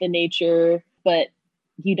get the nature, but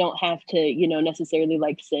you don't have to, necessarily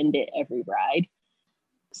like send it every ride.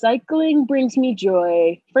 Cycling brings me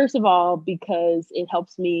joy, first of all, because it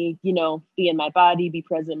helps me, be in my body, be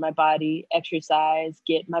present in my body, exercise,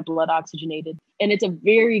 get my blood oxygenated. And it's a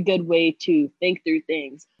very good way to think through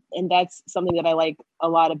things. And that's something that I like a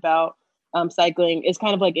lot about cycling. It's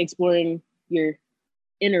kind of like exploring your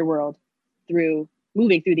inner world through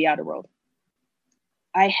moving through the outer world.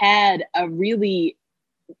 I had a really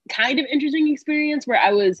kind of interesting experience where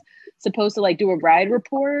I was supposed to like do a ride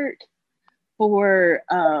report for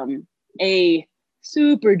a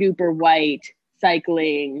super duper white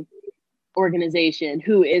cycling organization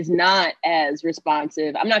who is not as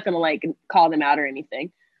responsive. I'm not going to like call them out or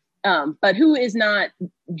anything, but who is not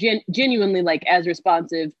genuinely like as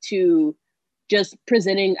responsive to just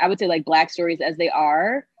presenting, I would say like Black stories as they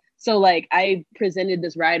are. So like I presented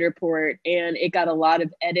this ride report and it got a lot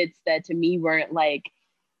of edits that to me weren't like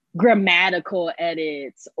grammatical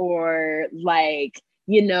edits or like,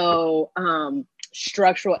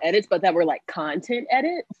 structural edits, but that were like content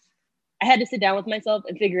edits. I had to sit down with myself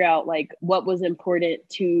and figure out like what was important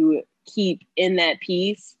to keep in that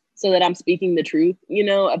piece so that I'm speaking the truth,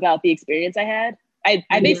 about the experience I had. I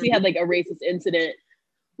basically had like a racist incident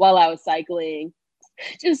while I was cycling.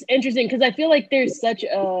 Just interesting because I feel like there's such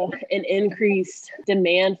an increased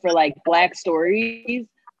demand for like Black stories,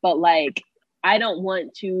 but like I don't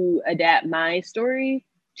want to adapt my story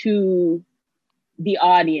to the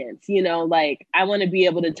audience, like I want to be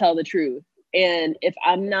able to tell the truth. And if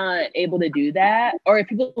I'm not able to do that, or if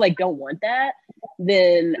people like don't want that,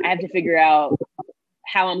 then I have to figure out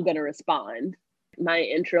how I'm going to respond. My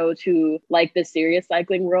intro to like the serious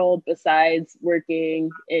cycling world, besides working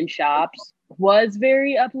in shops, was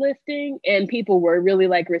very uplifting, and people were really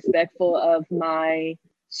like respectful of my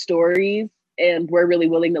stories and were really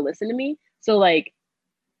willing to listen to me. So like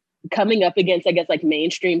coming up against, I guess, like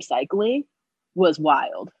mainstream cycling was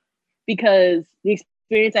wild, because the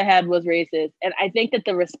experience I had was racist. And I think that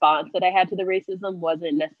the response that I had to the racism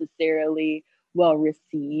wasn't necessarily well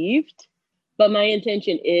received. But my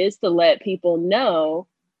intention is to let people know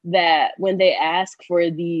that when they ask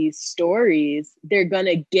for these stories, they're going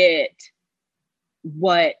to get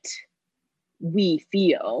what we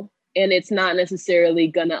feel. And it's not necessarily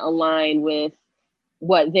going to align with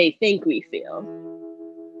what they think we feel.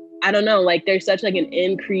 I don't know, like there's such like an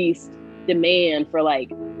increased demand for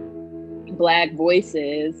like Black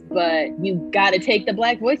voices, but you got to take the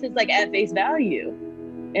Black voices like at face value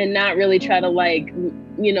and not really try to like,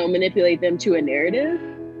 you know, manipulate them to a narrative.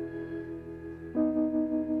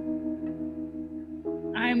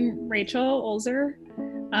 I'm Rachel Olzer.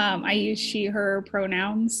 I use she, her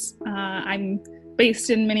pronouns. I'm based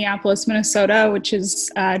in Minneapolis, Minnesota, which is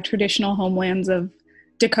traditional homelands of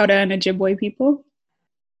Dakota and Ojibwe people.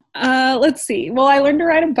 Let's see. Well, I learned to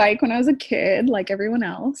ride a bike when I was a kid, like everyone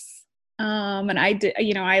else. And I did,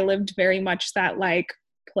 you know, I lived very much that like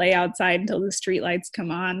play outside until the streetlights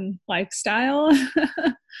come on lifestyle.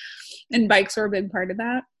 And bikes were a big part of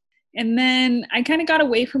that. And then I kind of got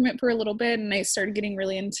away from it for a little bit, and I started getting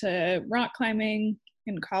really into rock climbing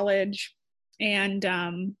in college. And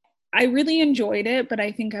I really enjoyed it, but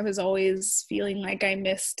I think I was always feeling like I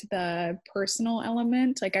missed the personal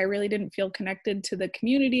element. Like I really didn't feel connected to the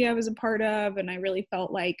community I was a part of. And I really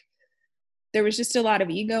felt like there was just a lot of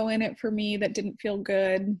ego in it for me that didn't feel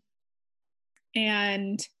good.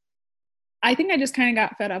 And I think I just kind of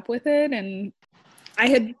got fed up with it. And I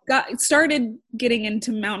had started getting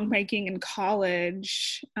into mountain biking in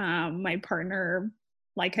college. My partner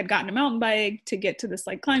like had gotten a mountain bike to get to this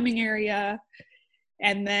like climbing area.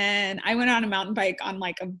 And then I went on a mountain bike on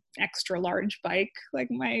like an extra large bike, like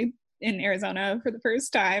in Arizona for the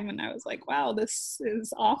first time. And I was like, wow, this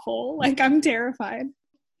is awful. Like I'm terrified.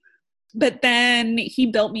 But then he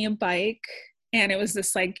built me a bike, and it was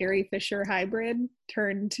this like Gary Fisher hybrid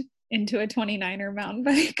turned into a 29er mountain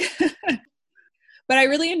bike. But I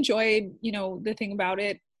really enjoyed, you know, the thing about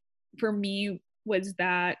it for me was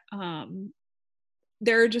that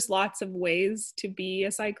there are just lots of ways to be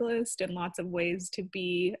a cyclist and lots of ways to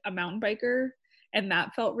be a mountain biker. And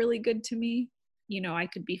that felt really good to me. You know, I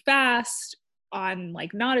could be fast on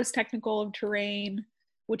like not as technical of terrain,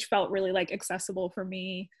 which felt really like accessible for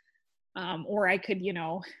me. Or I could, you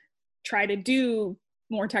know, try to do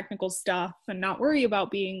more technical stuff and not worry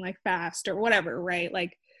about being like fast or whatever, right?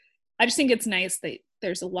 Like, I just think it's nice that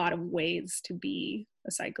there's a lot of ways to be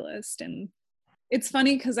a cyclist. And it's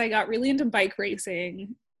funny because I got really into bike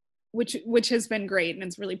racing, which has been great, and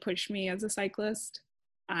it's really pushed me as a cyclist.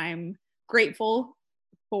 I'm grateful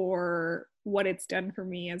for what it's done for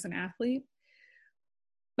me as an athlete.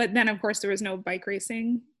 But then, of course, there was no bike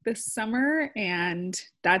racing this summer, and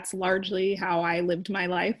that's largely how I lived my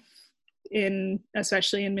life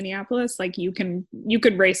especially in Minneapolis. Like you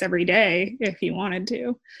could race every day if you wanted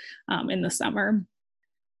to in the summer.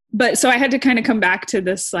 But so I had to kind of come back to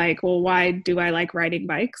this like, well, why do I like riding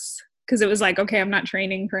bikes? Because it was like, okay, I'm not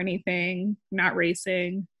training for anything, not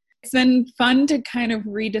racing. It's been fun to kind of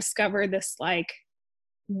rediscover this like,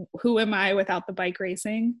 who am I without the bike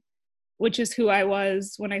racing? Which is who I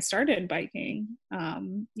was when I started biking,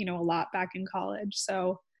 you know, a lot back in college.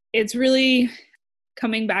 So it's really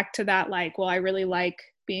coming back to that, like, well, I really like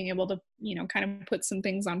being able to, you know, kind of put some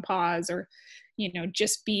things on pause or, you know,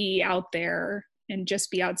 just be out there and just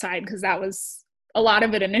be outside. Because that was, a lot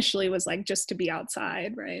of it initially was like just to be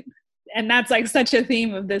outside, right? And that's like such a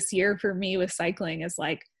theme of this year for me with cycling is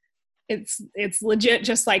like, it's legit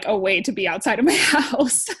just like a way to be outside of my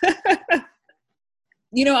house.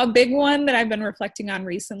 You know, a big one that I've been reflecting on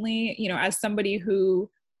recently, you know, as somebody who,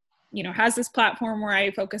 you know, has this platform where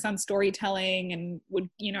I focus on storytelling and would,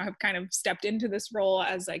 you know, have kind of stepped into this role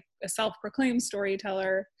as like a self-proclaimed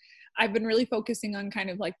storyteller, I've been really focusing on kind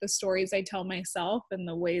of like the stories I tell myself and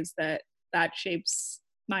the ways that shapes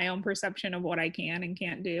my own perception of what I can and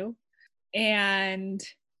can't do. And,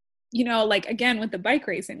 you know, like, again, with the bike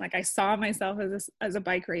racing, like I saw myself as a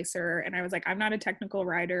bike racer, and I was like, I'm not a technical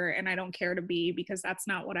rider and I don't care to be, because that's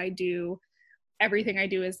not what I do. Everything I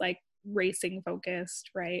do is like racing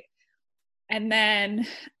focused, right? And then,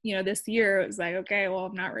 this year it was like, okay, well,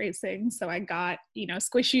 I'm not racing. So I got,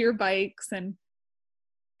 squishier bikes, and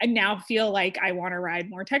I now feel like I want to ride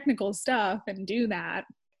more technical stuff and do that.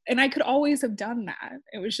 And I could always have done that.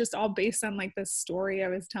 It was just all based on like the story I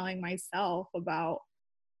was telling myself about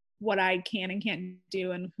what I can and can't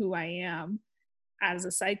do and who I am as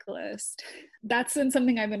a cyclist. That's been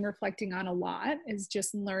something I've been reflecting on a lot, is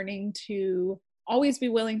just learning to always be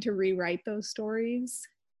willing to rewrite those stories,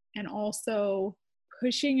 and also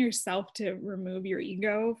pushing yourself to remove your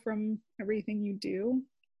ego from everything you do,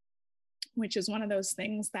 which is one of those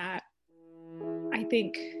things that I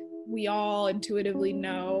think we all intuitively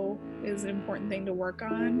know is an important thing to work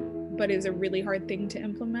on, but is a really hard thing to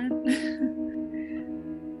implement.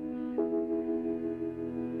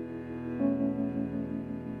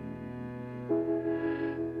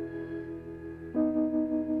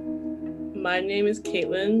 My name is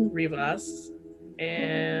Caitlin Rivas,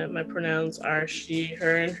 and my pronouns are she,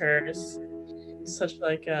 her, and hers. Such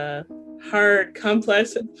like a hard,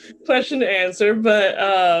 complex question to answer, but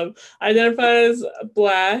I identify as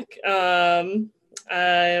Black. I'm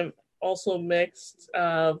also mixed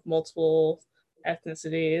of multiple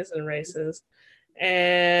ethnicities and races,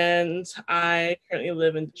 and I currently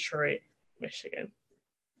live in Detroit, Michigan.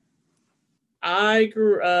 I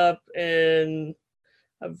grew up in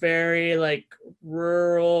a very like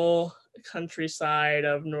rural countryside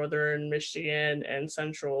of northern Michigan and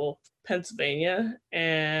central Pennsylvania.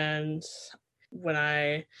 And when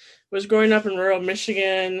I was growing up in rural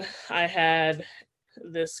Michigan, I had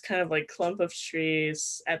this kind of like clump of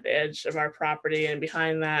trees at the edge of our property, and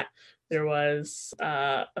behind that there was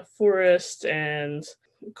a forest and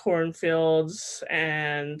cornfields,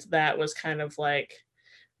 and that was kind of like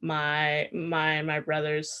my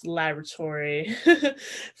brother's laboratory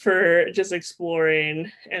for just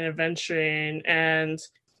exploring and adventuring. And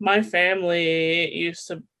my family used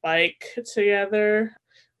to bike together.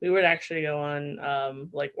 We would actually go on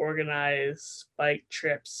like organized bike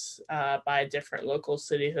trips by different local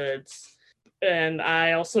city hoods. And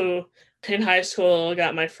I also in high school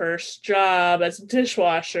got my first job as a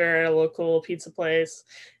dishwasher at a local pizza place.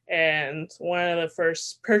 And one of the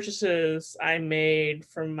first purchases I made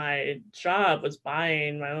from my job was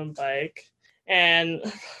buying my own bike. And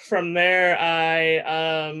from there,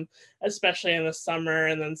 I, especially in the summer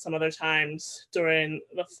and then some other times during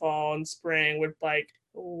the fall and spring, would bike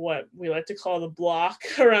what we like to call the block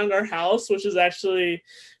around our house, which is actually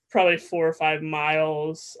probably 4 or 5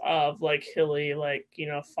 miles of like hilly, like,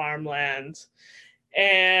 farmland.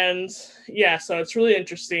 And yeah, so it's really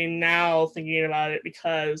interesting now thinking about it,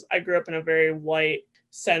 because I grew up in a very white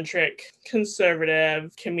centric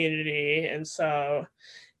conservative community. And so,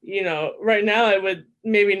 right now I would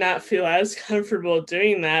maybe not feel as comfortable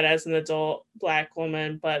doing that as an adult Black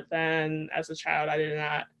woman. But then as a child, I did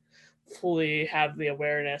not fully have the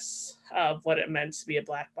awareness of what it meant to be a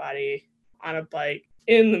Black body on a bike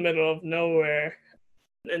in the middle of nowhere.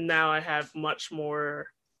 And now I have much more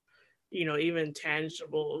even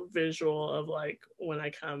tangible visual of like when I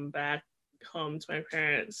come back home to my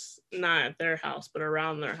parents, not at their house, but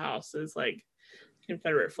around their house, is like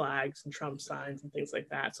Confederate flags and Trump signs and things like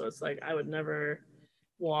that. So it's like I would never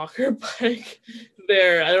walk or bike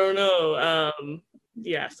there. I don't know.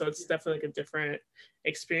 Yeah, so it's definitely like a different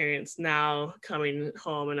experience now coming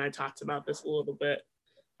home. And I talked about this a little bit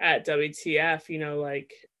at WTF,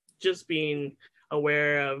 like just being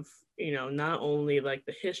aware of not only like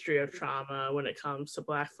the history of trauma when it comes to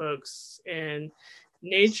Black folks and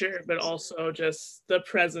nature, but also just the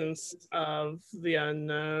presence of the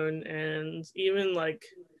unknown. And even like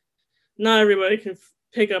not everybody can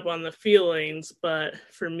pick up on the feelings, but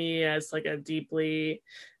for me as like a deeply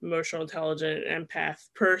emotional, intelligent,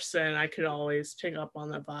 empath person, I could always pick up on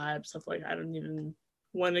the vibes of like, I don't even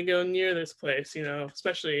want to go near this place,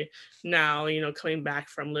 especially now, coming back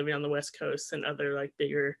from living on the West Coast and other like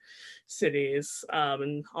bigger cities,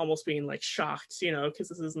 and almost being like shocked, because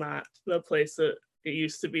this is not the place that it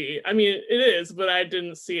used to be. I mean, it is, but I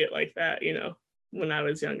didn't see it like that, when I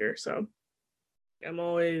was younger. So I'm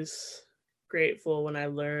always grateful when I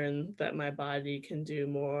learn that my body can do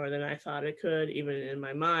more than I thought it could, even in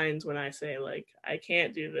my mind when I say like, I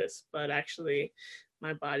can't do this, but actually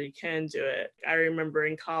my body can do it. I remember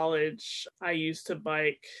in college, I used to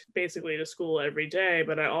bike basically to school every day,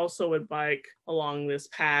 but I also would bike along this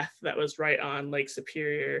path that was right on Lake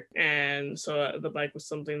Superior. And so the bike was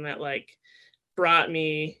something that like brought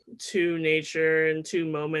me to nature and to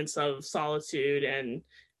moments of solitude and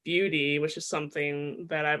beauty, which is something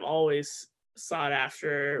that I've always sought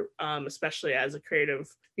after, especially as a creative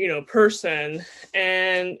person,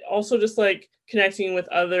 and also just like connecting with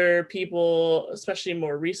other people, especially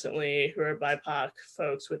more recently, who are BIPOC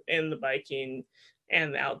folks within the biking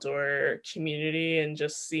and the outdoor community, and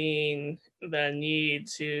just seeing the need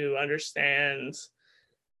to understand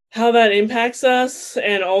how that impacts us,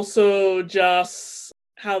 and also just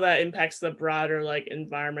how that impacts the broader like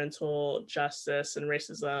environmental justice and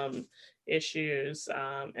racism issues,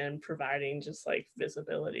 and providing just like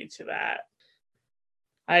visibility to that.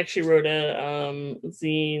 I actually wrote a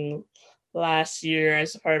zine last year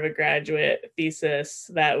as a part of a graduate thesis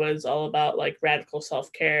that was all about like radical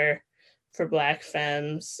self-care for Black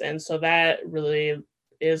femmes. And so that really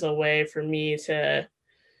is a way for me to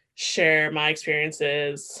share my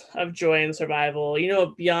experiences of joy and survival,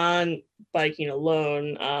 beyond biking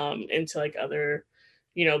alone, into like other,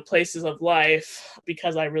 places of life,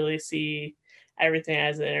 because I really see everything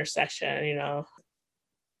as an intersection.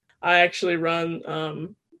 I actually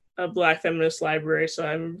run a Black feminist library, so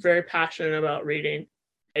I'm very passionate about reading.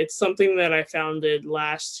 It's something that I founded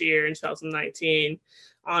last year in 2019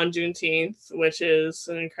 on Juneteenth, which is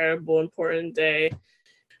an incredible, important day.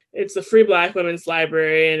 It's the Free Black Women's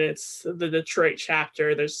Library, and it's the Detroit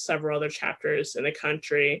chapter. There's several other chapters in the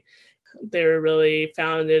country. They were really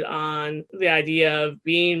founded on the idea of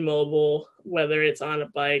being mobile, whether it's on a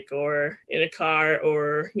bike or in a car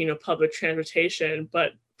or, public transportation,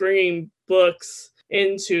 but bringing books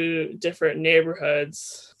into different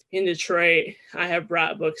neighborhoods. In Detroit, I have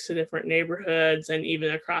brought books to different neighborhoods, and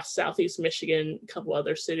even across Southeast Michigan, a couple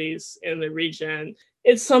other cities in the region.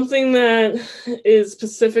 It's something that is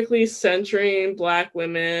specifically centering Black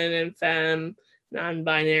women and femme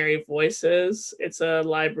non-binary voices. It's a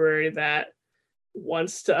library that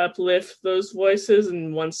wants to uplift those voices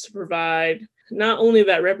and wants to provide not only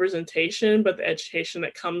that representation, but the education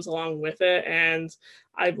that comes along with it. And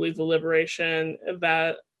I believe the liberation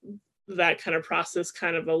that kind of process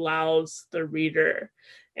kind of allows the reader,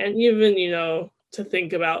 and even, to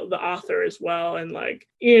think about the author as well, and like,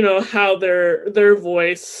 how their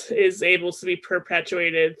voice is able to be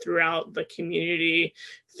perpetuated throughout the community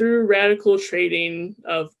through radical trading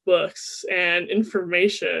of books and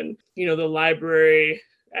information. The library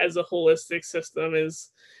as a holistic system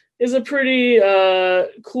is a pretty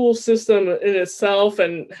cool system in itself,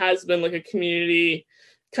 and has been like a community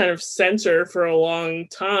kind of center for a long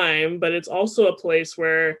time, but it's also a place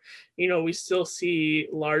where, we still see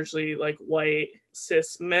largely like white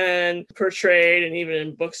cis men portrayed, and even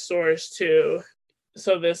in bookstores too.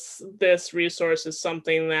 So this resource is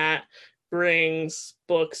something that brings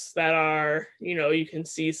books that are, you can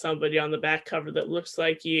see somebody on the back cover that looks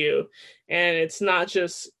like you. And it's not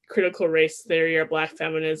just critical race theory or Black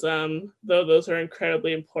feminism, though those are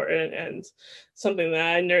incredibly important and something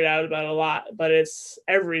that I nerd out about a lot, but it's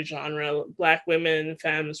every genre. Black women,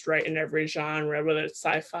 femmes write in every genre, whether it's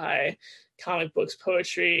sci-fi, comic books,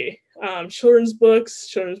 poetry, children's books.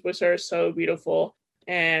 Children's books are so beautiful.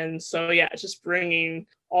 And so, yeah, just bringing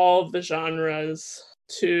all of the genres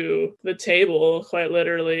to the table, quite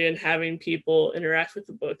literally, and having people interact with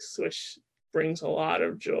the books, which brings a lot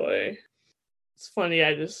of joy. It's funny,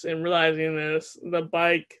 I just am realizing this, the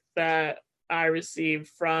bike that I received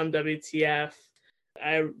from WTF,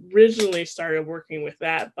 I originally started working with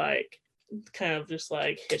that bike, kind of just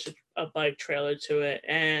like hitch a bike trailer to it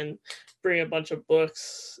and bring a bunch of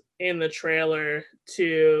books in the trailer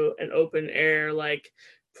to an open air like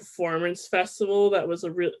performance festival that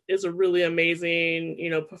is a really amazing,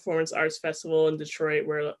 performance arts festival in Detroit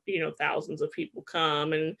where, thousands of people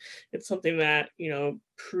come. And it's something that,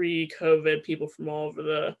 pre-COVID, people from all over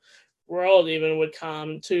the world even would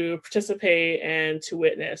come to participate and to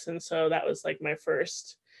witness. And so that was like my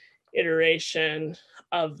first iteration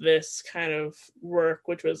of this kind of work,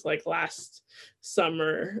 which was like last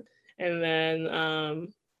summer. And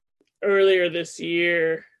then earlier this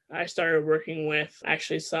year, I started working with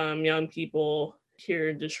actually some young people here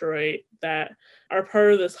in Detroit that are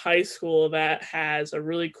part of this high school that has a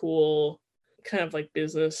really cool kind of like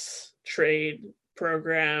business trade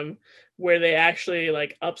program where they actually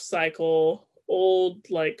like upcycle old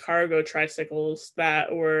like cargo tricycles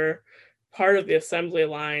that were part of the assembly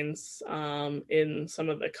lines in some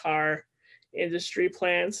of the car industry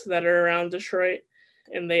plants that are around Detroit.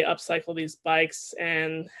 And they upcycle these bikes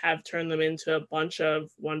and have turned them into a bunch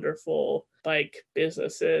of wonderful bike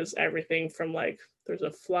businesses. Everything from like, there's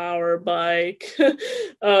a flower bike.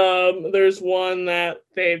 There's one that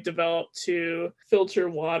they've developed to filter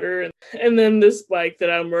water. And then this bike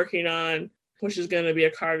that I'm working on, which is going to be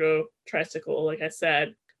a cargo tricycle, like I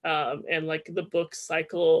said. And like the book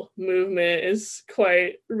cycle movement is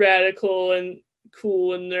quite radical and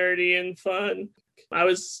cool and nerdy and fun. I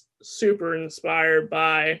was super inspired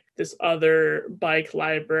by this other bike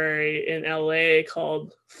library in LA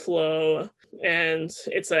called Flow. And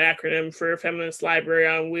it's an acronym for Feminist Library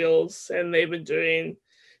on Wheels. And they've been doing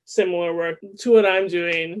similar work to what I'm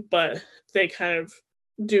doing, but they kind of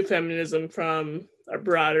do feminism from a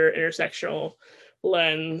broader intersectional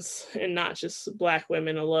lens and not just Black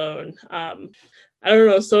women alone. I don't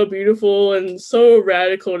know, so beautiful and so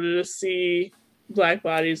radical to just see Black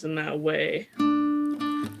bodies in that way.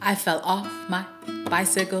 I fell off my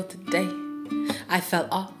bicycle today. I fell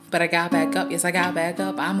off, but I got back up. Yes, I got back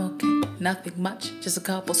up. I'm okay. Nothing much, just a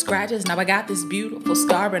couple scratches. Now I got this beautiful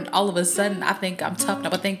scar, and all of a sudden I think I'm tough.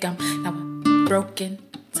 Now I'm broken.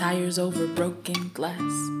 Tires over broken glass.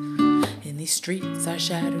 In these streets are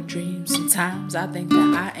shattered dreams. Sometimes I think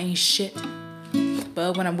that I ain't shit.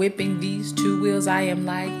 But when I'm whipping these two wheels, I am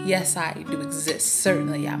like, yes, I do exist.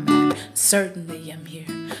 Certainly I'm mad. Certainly I'm here.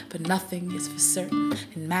 But nothing is for certain,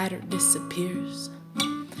 and matter disappears.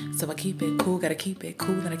 So I keep it cool, gotta keep it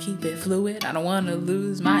cool, and I keep it fluid. I don't want to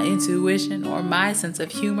lose my intuition or my sense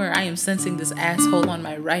of humor. I am sensing this asshole on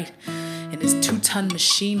my right and his 2-ton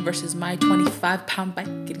machine versus my 25-pound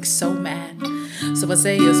bike, getting so mad. So I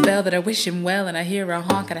say a spell that I wish him well, and I hear a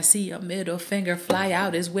honk, and I see a middle finger fly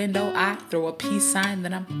out his window. I throw a peace sign,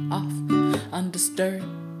 then I'm off, undisturbed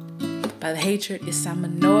by the hatred. Yes, I'm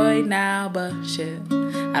annoyed now, but shit,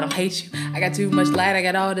 I don't hate you. I got too much light, I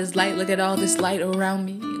got all this light. Look at all this light around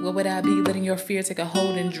me. What would I be letting your fear take a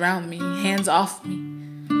hold and drown me? Hands off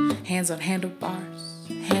me, hands on handlebars.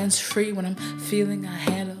 Hands free when I'm feeling a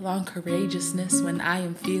handle on courageousness. When I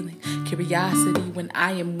am feeling curiosity. When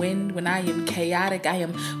I am wind. When I am chaotic. I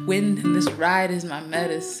am wind, and this ride is my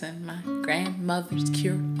medicine. My grandmother's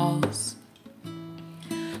cure-alls.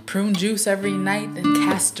 Prune juice every night and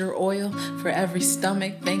castor oil for every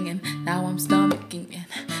stomach thing. And now I'm stomaching it.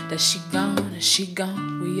 That she gone, is she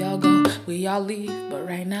gone? We all go, we all leave. But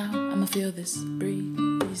right now I'ma feel this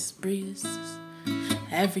breeze.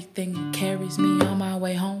 Everything carries me on my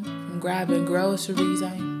way home from grabbing groceries.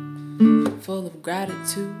 I am full of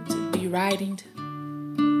gratitude to be riding,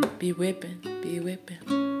 to be whipping.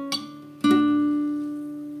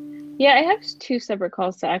 Yeah, I have 2 separate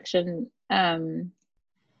calls to action.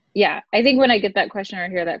 Yeah, I think when I get that question or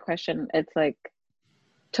hear that question, it's like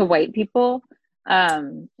to white people.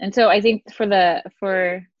 And so I think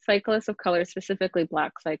for cyclists of color, specifically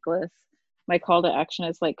Black cyclists, my call to action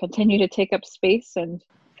is like continue to take up space and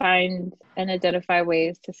find and identify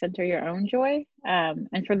ways to center your own joy.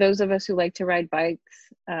 And for those of us who like to ride bikes,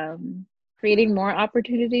 creating more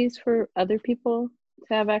opportunities for other people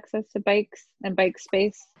to have access to bikes and bike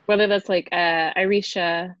space, whether that's like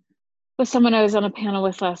Irisha was someone I was on a panel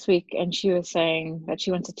with last week, and she was saying that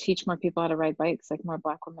she wants to teach more people how to ride bikes, like more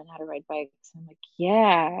Black women how to ride bikes. I'm like,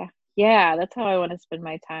 yeah, that's how I want to spend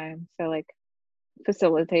my time. So like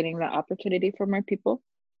facilitating the opportunity for more people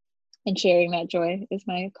and sharing that joy is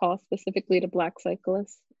my call specifically to Black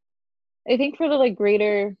cyclists. I think for the like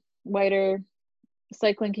greater, wider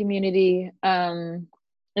cycling community,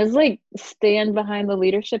 is like stand behind the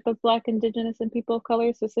leadership of Black, Indigenous, and people of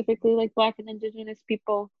color, specifically like Black and Indigenous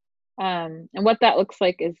people. And what that looks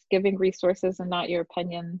like is giving resources and not your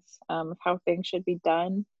opinions of how things should be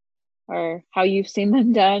done or how you've seen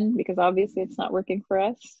them done, because obviously it's not working for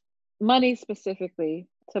us. Money specifically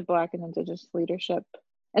to Black and Indigenous leadership.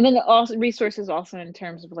 And then also resources also in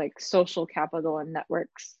terms of like social capital and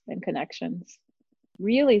networks and connections.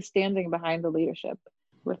 Really standing behind the leadership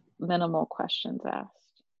with minimal questions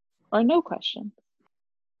asked or no questions.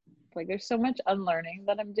 Like there's so much unlearning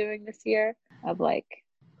that I'm doing this year of like,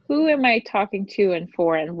 who am I talking to and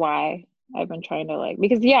for and why? I've been trying to like,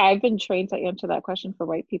 because yeah, I've been trained to answer that question for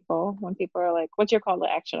white people. When people are like, what's your call to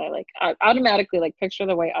action? I automatically like picture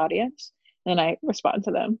the white audience and I respond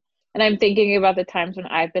to them. And I'm thinking about the times when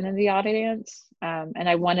I've been in the audience and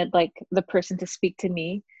I wanted like the person to speak to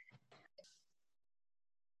me.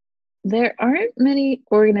 There aren't many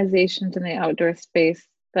organizations in the outdoor space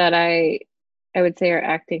that I would say are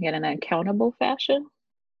acting in an accountable fashion.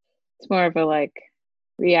 It's more of a like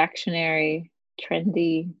reactionary,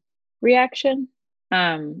 trendy reaction.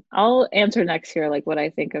 I'll answer next here like what I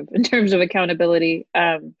think of in terms of accountability.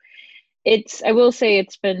 I will say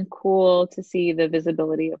it's been cool to see the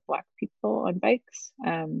visibility of Black people on bikes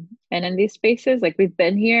and in these spaces. Like we've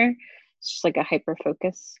been here, it's just like a hyper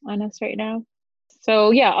focus on us right now.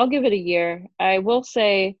 So yeah, I'll give it a year. I will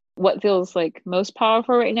say what feels like most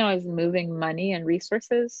powerful right now is moving money and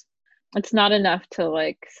resources. It's not enough to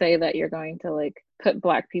like say that you're going to like put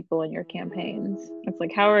Black people in your campaigns. It's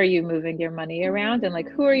like, how are you moving your money around and like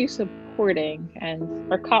who are you supporting,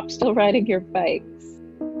 and are cops still riding your bikes?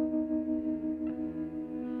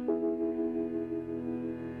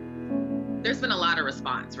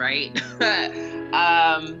 response, right?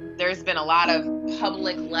 There's been a lot of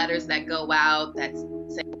public letters that go out that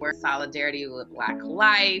say we're in solidarity with Black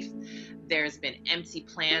life. There's been empty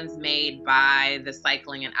plans made by the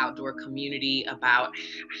cycling and outdoor community about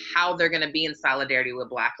how they're going to be in solidarity with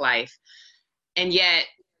Black life. And yet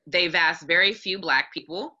they've asked very few Black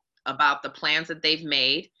people about the plans that they've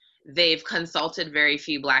made. They've consulted very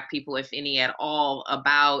few Black people, if any at all,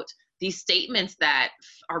 about these statements that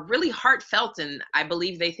are really heartfelt. And I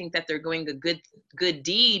believe they think that they're doing a good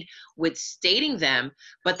deed with stating them,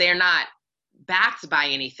 but they're not backed by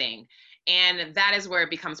anything. And that is where it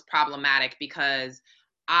becomes problematic, because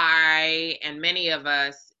I and many of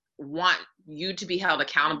us want you to be held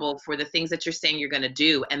accountable for the things that you're saying you're going to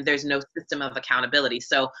do, and there's no system of accountability.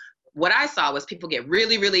 So what I saw was people get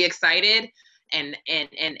really, really excited and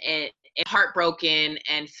heartbroken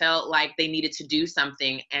and felt like they needed to do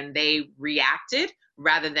something, and they reacted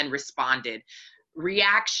rather than responded.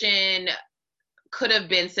 Reaction could have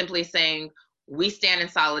been simply saying, we stand in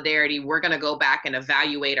solidarity. We're going to go back and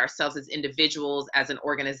evaluate ourselves as individuals, as an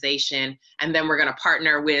organization, and then we're going to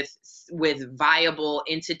partner with viable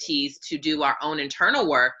entities to do our own internal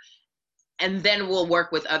work. And then we'll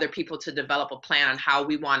work with other people to develop a plan on how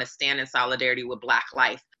we want to stand in solidarity with Black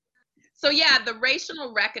life. So yeah, the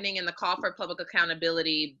racial reckoning and the call for public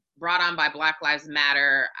accountability brought on by Black Lives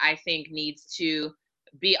Matter, I think needs to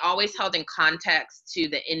be always held in context to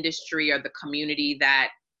the industry or the community that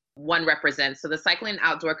one represents. So the cycling and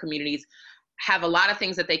outdoor communities have a lot of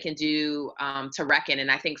things that they can do to reckon.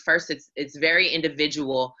 And I think first it's very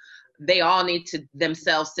individual. They all need to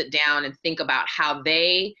themselves sit down and think about how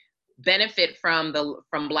they benefit from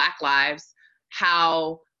Black lives,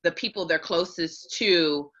 how the people they're closest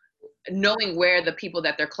to, knowing where the people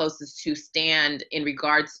that they're closest to stand in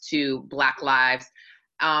regards to Black lives.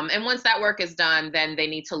 And once that work is done, then they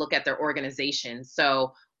need to look at their organization.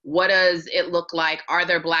 So what does it look like? Are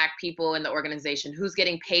there Black people in the organization? Who's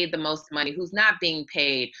getting paid the most money? Who's not being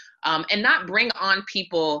paid? And not bring on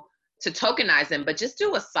people to tokenize them, but just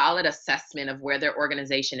do a solid assessment of where their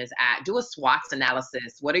organization is at. Do a SWOT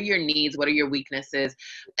analysis. What are your needs? What are your weaknesses?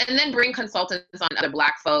 And then bring consultants on other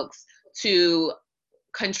Black folks to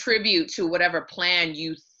contribute to whatever plan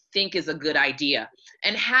you think is a good idea.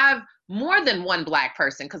 And have more than one Black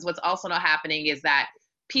person, because what's also not happening is that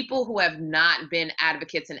people who have not been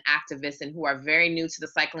advocates and activists and who are very new to the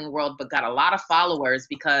cycling world but got a lot of followers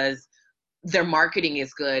because their marketing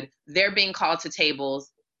is good, they're being called to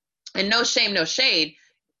tables. And no shame, no shade,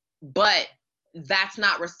 but that's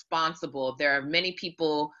not responsible. There are many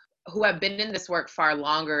people who have been in this work far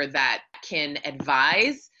longer that can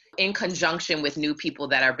advise in conjunction with new people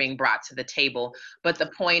that are being brought to the table. But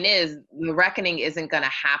the point is, the reckoning isn't going to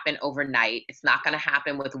happen overnight. It's not going to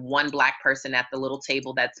happen with one Black person at the little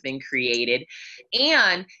table that's been created.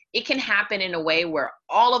 And it can happen in a way where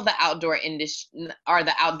all of the outdoor industry, or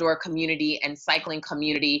the outdoor community and cycling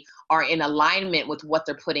community, are in alignment with what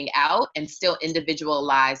they're putting out, and still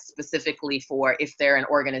individualized specifically for if they're an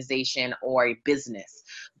organization or a business.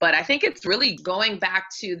 But I think it's really going back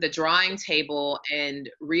to the drawing table and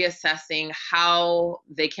reassessing how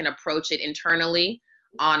they can approach it internally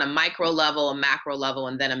on a micro level, a macro level,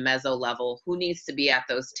 and then a meso level. Who needs to be at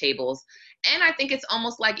those tables? And I think it's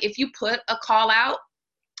almost like if you put a call out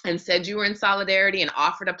and said you were in solidarity and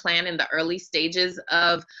offered a plan in the early stages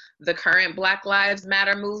of the current Black Lives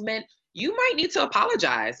Matter movement, you might need to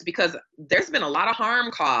apologize, because there's been a lot of harm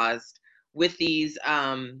caused with these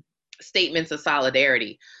statements of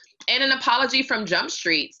solidarity. And an apology from Jump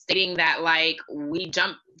Street stating that, like, we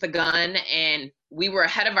jumped the gun and we were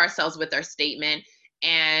ahead of ourselves with our statement.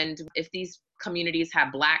 And if these communities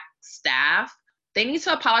have Black staff, they need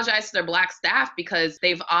to apologize to their Black staff, because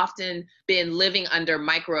they've often been living under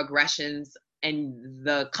microaggressions and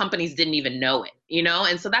the companies didn't even know it, you know?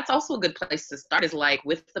 And so that's also a good place to start, is like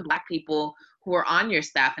with the Black people who are on your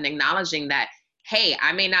staff, and acknowledging that, hey,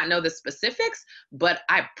 I may not know the specifics, but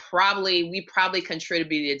we probably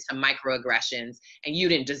contributed to microaggressions and you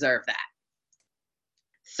didn't deserve that.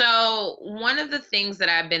 So one of the things that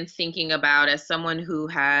I've been thinking about as someone who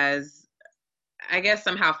has, I guess,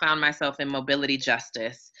 somehow found myself in mobility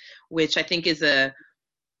justice, which I think is a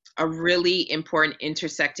really important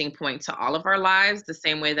intersecting point to all of our lives, the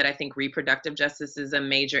same way that I think reproductive justice is a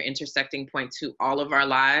major intersecting point to all of our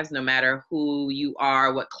lives, no matter who you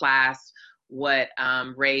are, what class, what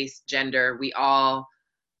race, gender. We all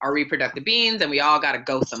are reproductive beings and we all got to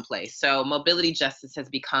go someplace. So mobility justice has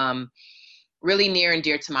become really near and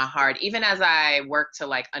dear to my heart, even as I work to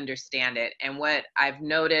like understand it. And what I've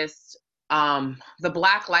noticed, the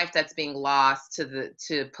Black life that's being lost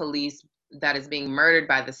to police, that is being murdered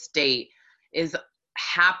by the state,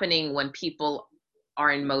 happening when people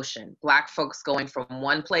are in motion. Black folks going from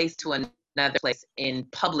one place to another place in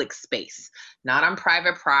public space, not on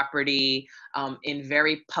private property, in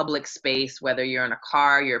very public space, whether you're in a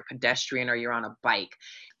car, you're a pedestrian, or you're on a bike.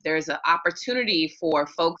 There's an opportunity for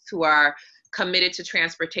folks who are committed to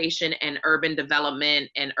transportation and urban development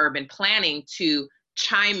and urban planning to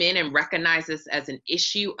chime in and recognize this as an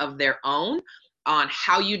issue of their own on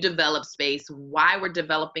how you develop space, why we're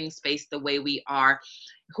developing space the way we are,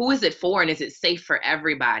 who is it for, and is it safe for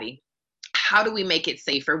everybody? How do we make it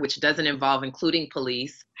safer, which doesn't involve including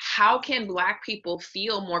police? How can Black people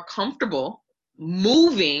feel more comfortable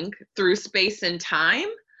moving through space and time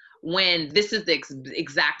when this is the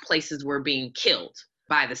exact places we're being killed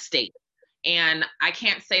by the state? And I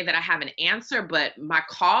can't say that I have an answer, but my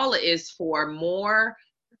call is for more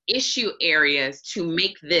issue areas to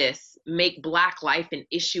make Black life an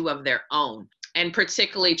issue of their own, and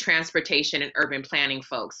particularly transportation and urban planning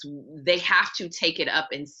folks. They have to take it up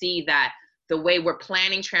and see that the way we're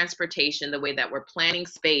planning transportation, the way that we're planning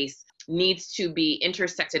space needs to be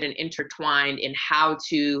intersected and intertwined in how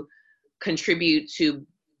to contribute to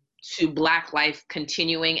Black life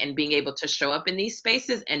continuing and being able to show up in these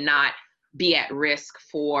spaces and not be at risk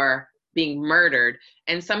for being murdered.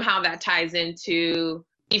 And somehow that ties into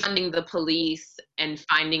defunding the police and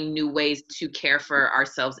finding new ways to care for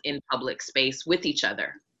ourselves in public space with each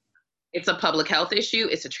other. It's a public health issue,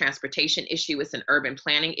 it's a transportation issue, it's an urban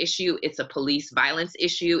planning issue, it's a police violence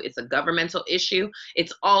issue, it's a governmental issue,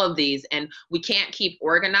 it's all of these. And we can't keep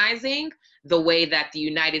organizing the way that the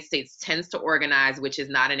United States tends to organize, which is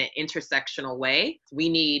not in an intersectional way. We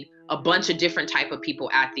need a bunch of different type of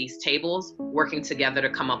people at these tables working together to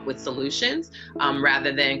come up with solutions,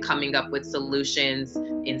 rather than coming up with solutions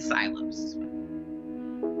in silos.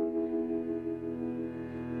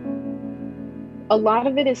 A lot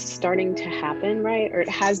of it is starting to happen, right? Or it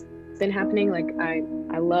has been happening. Like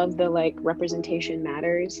I love the representation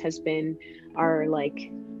matters has been our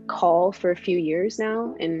call for a few years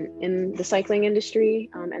now in the cycling industry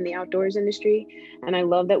and the outdoors industry. And I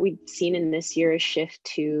love that we've seen in this year a shift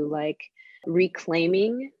to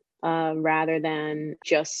reclaiming rather than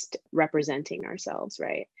just representing ourselves,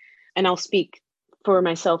 right? And I'll speak for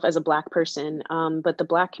myself as a Black person, but the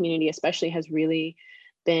Black community especially has really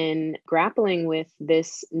been grappling with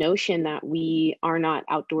this notion that we are not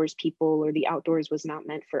outdoors people, or the outdoors was not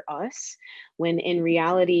meant for us, when in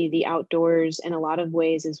reality, the outdoors in a lot of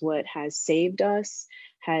ways is what has saved us,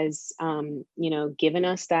 has given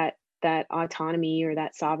us that autonomy or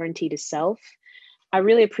that sovereignty to self. I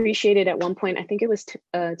really appreciated at one point, I think it was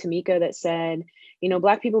Tamika that said,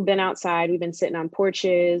 Black people have been outside, we've been sitting on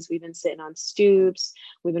porches, we've been sitting on stoops,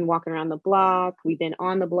 we've been walking around the block, we've been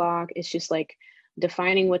on the block. It's just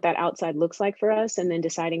defining what that outside looks like for us and then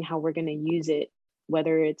deciding how we're going to use it,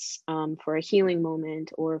 whether it's for a healing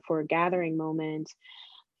moment or for a gathering moment.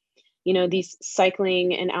 These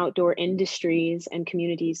cycling and outdoor industries and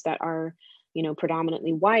communities that are,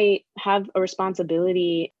 predominantly white have a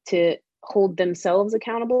responsibility to hold themselves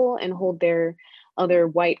accountable and hold their other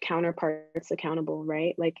white counterparts accountable,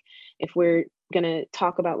 right? If we're going to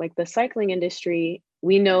talk about the cycling industry,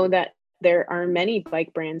 we know that there are many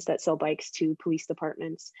bike brands that sell bikes to police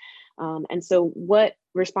departments. And so what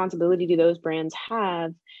responsibility do those brands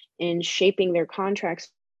have in shaping their contracts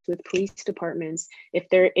with police departments? If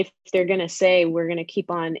they're going to say, we're going to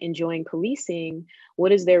keep on enjoying policing,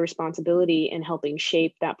 what is their responsibility in helping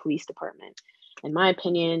shape that police department? In my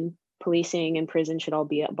opinion, policing and prison should all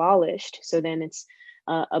be abolished. So then it's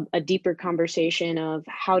a deeper conversation of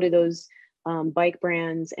how do those bike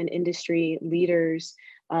brands and industry leaders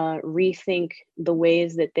rethink the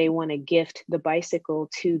ways that they want to gift the bicycle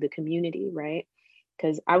to the community, right?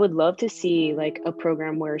 Because I would love to see a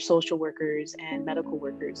program where social workers and medical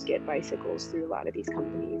workers get bicycles through a lot of these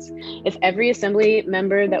companies. If every assembly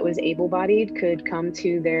member that was able-bodied could come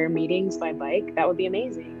to their meetings by bike, that would be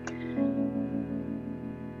amazing.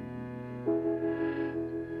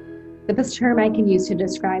 The best term I can use to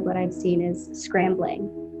describe what I've seen is scrambling.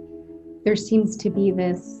 There seems to be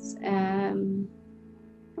this,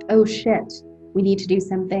 oh shit, we need to do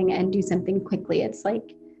something and do something quickly. It's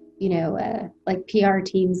like PR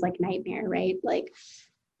teams nightmare, right?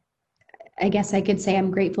 I guess I could say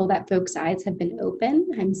I'm grateful that folks' eyes have been open.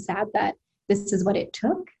 I'm sad that this is what it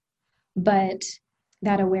took, but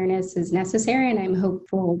that awareness is necessary. And I'm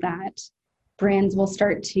hopeful that brands will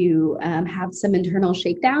start to have some internal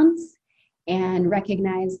shakedowns and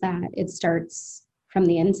recognize that it starts from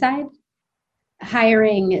the inside.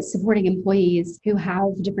 Hiring, supporting employees who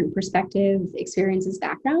have different perspectives, experiences,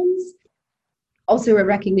 backgrounds. Also a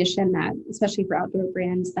recognition that, especially for outdoor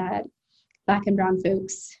brands, that Black and brown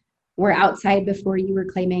folks were outside before you were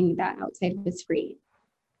claiming that outside was free.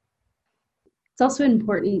 It's also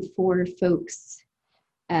important for folks,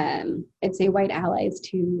 I'd say white allies,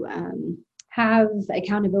 to have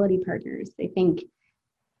accountability partners. I think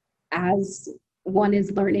as one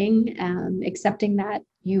is learning, accepting that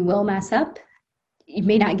you will mess up, you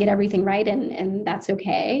may not get everything right, and that's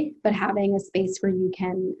okay, but having a space where you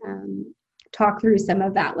can talk through some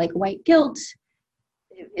of that like white guilt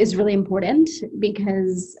is really important,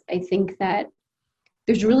 because I think that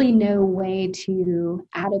there's really no way to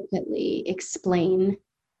adequately explain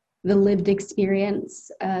the lived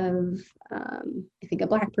experience of, I think, a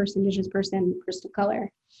Black person, Indigenous person, person of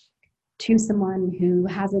color, to someone who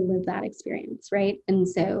hasn't lived that experience, right? And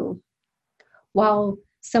so while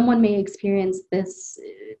someone may experience this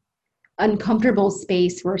uncomfortable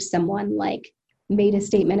space where someone like made a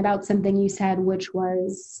statement about something you said which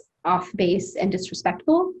was off base and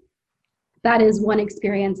disrespectful, that is one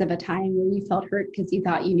experience of a time where you felt hurt because you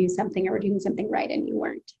thought you knew something or were doing something right and you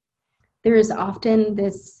weren't. There is often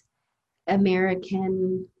this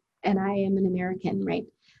American, and I am an American, right?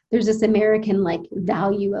 There's this American like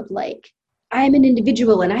value of like, I'm an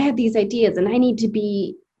individual and I have these ideas and I need to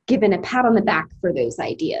be given a pat on the back for those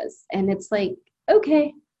ideas. And it's like,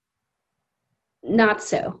 okay, not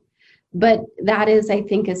so. But that is, I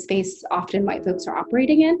think, a space often white folks are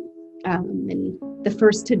operating in. And the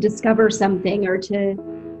first to discover something or to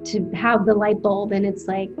have the light bulb, and it's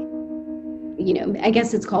like, you know, I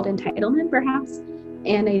guess it's called entitlement perhaps.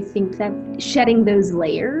 And I think that shedding those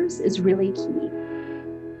layers is really key.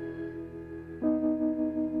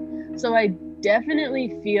 So I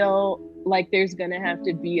definitely feel like there's gonna have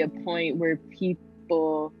to be a point where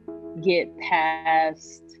people get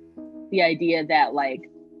past the idea that like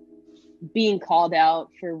being called out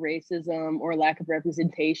for racism or lack of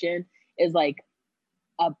representation is like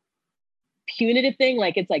a punitive thing,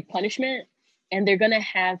 like it's like punishment, and they're gonna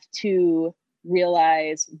have to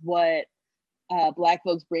realize what Black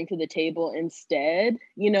folks bring to the table instead.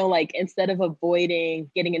 You know, like instead of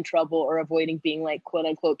avoiding getting in trouble or avoiding being like quote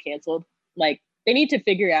unquote canceled, like they need to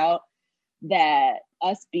figure out that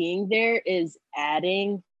us being there is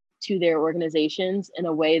adding to their organizations in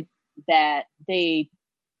a way that they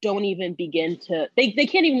don't even begin to, they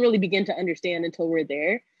can't even really begin to understand until we're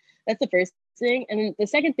there. That's the first thing. And the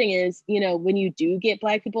second thing is, you know, when you do get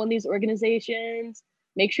Black people in these organizations,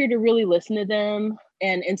 make sure to really listen to them.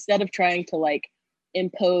 And instead of trying to like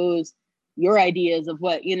impose your ideas of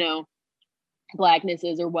what, you know, Blackness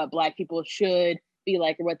is or what Black people should be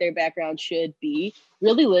like or what their background should be,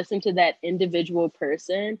 really listen to that individual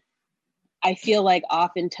person. I feel like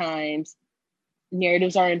oftentimes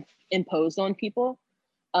narratives are imposed on people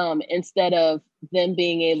instead of them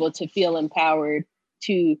being able to feel empowered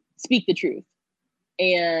to speak the truth.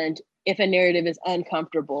 And if a narrative is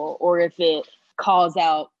uncomfortable or if it calls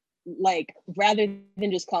out, like, rather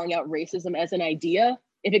than just calling out racism as an idea,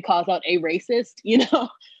 if it calls out a racist, you know,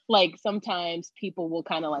 like sometimes people will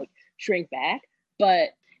kind of like shrink back.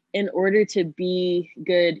 But in order to be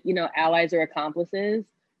good, you know, allies or accomplices,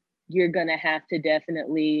 you're gonna have to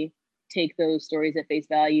definitely take those stories at face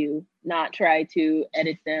value, not try to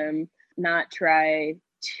edit them, not try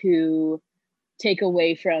to take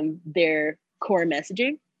away from their core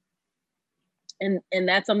messaging. And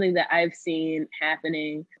that's something that I've seen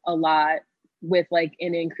happening a lot with like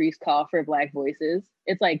an increased call for Black voices.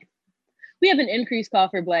 It's like, we have an increased call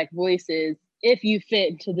for Black voices if you fit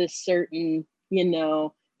into this certain, you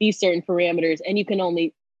know, these certain parameters, and you can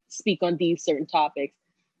only speak on these certain topics.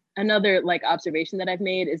 Another like observation that I've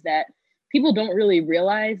made is that people don't really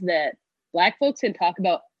realize that Black folks can talk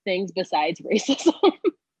about things besides racism,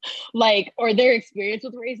 like, or their experience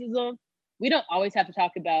with racism. We don't always have to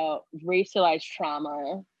talk about racialized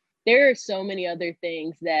trauma. There are so many other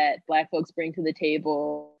things that Black folks bring to the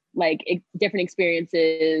table, like different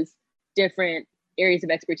experiences, different areas of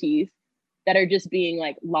expertise that are just being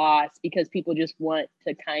like lost because people just want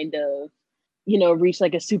to kind of, you know, reach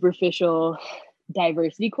like a superficial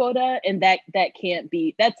diversity quota. And that can't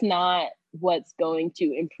be, that's not what's going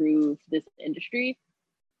to improve this industry.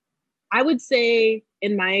 I would say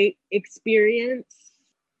in my experience,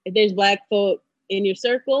 if there's Black folk in your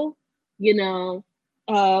circle, you know,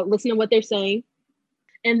 listen to what they're saying.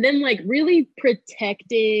 And then like really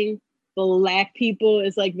protecting Black people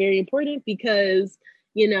is like very important because,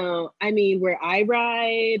 you know, I mean, where I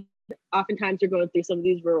ride, oftentimes we're going through some of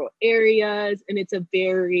these rural areas and it's a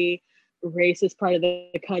very racist part of the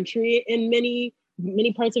country in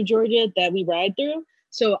many parts of Georgia that we ride through.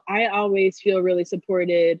 So I always feel really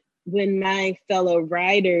supported when my fellow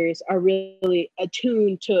riders are really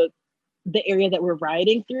attuned to the area that we're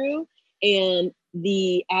riding through and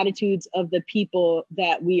the attitudes of the people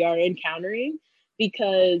that we are encountering,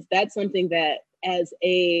 because that's something that as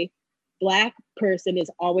a Black person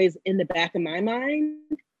is always in the back of my mind.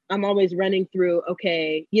 I'm always running through,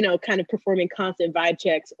 okay, you know, kind of performing constant vibe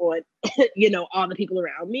checks on, you know, all the people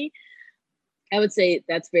around me. I would say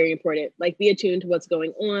that's very important. Like, be attuned to what's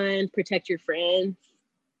going on, protect your friends.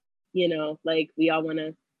 You know, like, we all want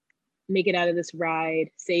to make it out of this ride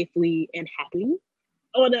safely and happily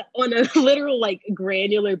on a literal, like,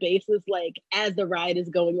 granular basis. Like, as the ride is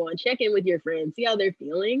going on, check in with your friends, see how they're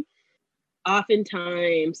feeling.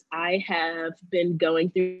 Oftentimes I have been going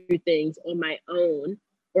through things on my own,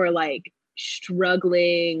 or like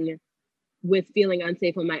struggling with feeling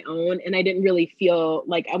unsafe on my own. And I didn't really feel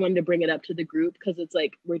like I wanted to bring it up to the group, because it's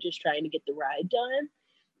like, we're just trying to get the ride done.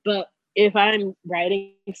 But if I'm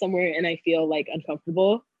riding somewhere and I feel like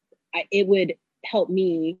uncomfortable, it would help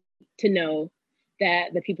me to know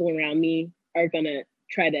that the people around me are gonna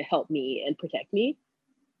try to help me and protect me.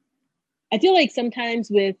 I feel like sometimes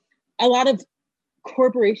with a lot of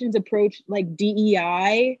corporations approach like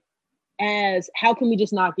DEI as, how can we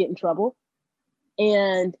just not get in trouble?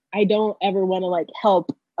 And I don't ever want to like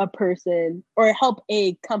help a person or help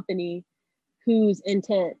a company whose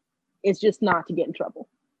intent is just not to get in trouble.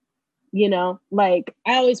 You know, like,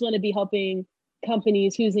 I always want to be helping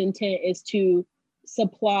companies whose intent is to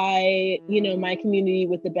supply, you know, my community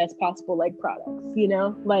with the best possible like products, you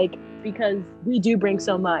know, like, because we do bring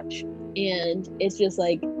so much, and it's just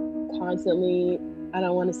like constantly, I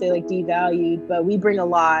don't want to say like devalued, but we bring a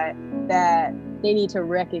lot that they need to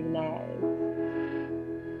recognize.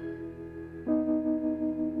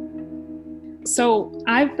 So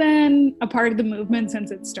I've been a part of the movement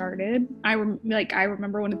since it started. I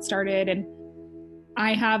remember when it started, and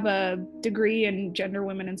I have a degree in gender,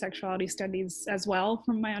 women, and sexuality studies as well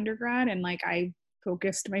from my undergrad. And like, I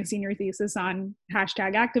focused my senior thesis on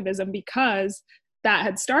 #activism because that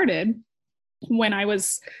had started when I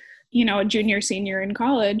was, you know, a junior, senior in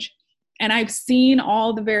college. And I've seen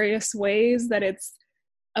all the various ways that it's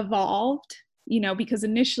evolved, you know, because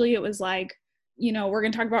initially it was like, you know, we're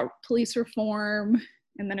going to talk about police reform.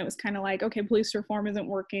 And then it was kind of like, okay, police reform isn't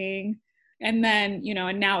working. And then, you know,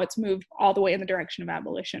 and now it's moved all the way in the direction of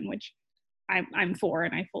abolition, which I'm for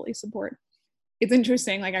and I fully support. It's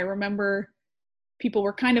interesting. Like, I remember people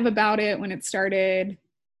were kind of about it when it started,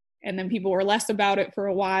 and then people were less about it for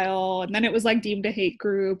a while. And then it was like deemed a hate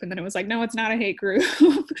group. And then it was like, no, it's not a hate group.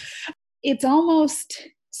 It's almost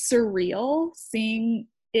surreal seeing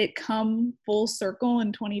it come full circle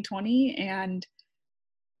in 2020 and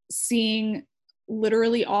seeing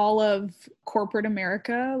literally all of corporate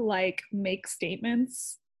America like make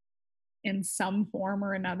statements in some form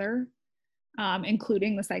or another,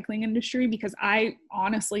 including the cycling industry, because I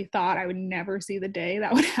honestly thought I would never see the day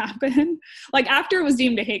that would happen. Like, after it was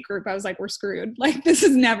deemed a hate group, I was like, we're screwed. Like, this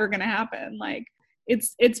is never going to happen. Like,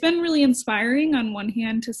 it's been really inspiring on one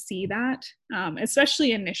hand to see that,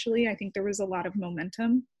 especially initially. I think there was a lot of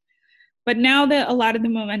momentum. But now that a lot of the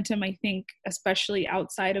momentum, I think, especially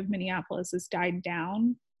outside of Minneapolis, has died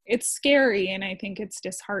down, it's scary, and I think it's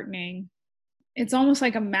disheartening. It's almost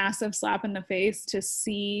like a massive slap in the face to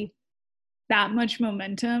see that much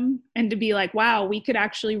momentum and to be like, wow, we could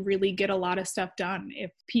actually really get a lot of stuff done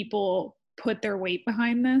if people put their weight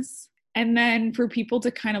behind this. And then for people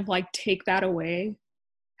to kind of like take that away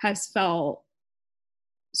has felt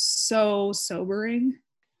so sobering.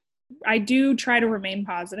 I do try to remain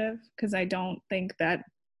positive, because I don't think that,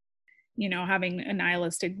 you know, having a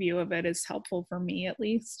nihilistic view of it is helpful for me, at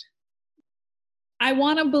least. I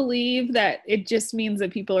want to believe that it just means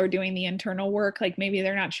that people are doing the internal work. Like, maybe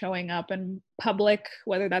they're not showing up in public,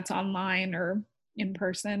 whether that's online or in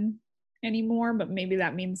person anymore, but maybe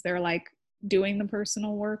that means they're like doing the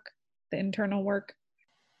personal work, the internal work.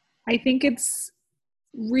 I think it's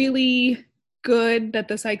really good that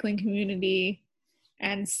the cycling community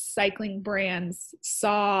and cycling brands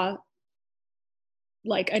saw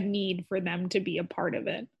like a need for them to be a part of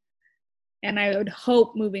it. And I would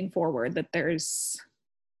hope moving forward that there's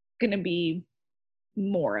going to be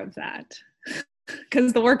more of that,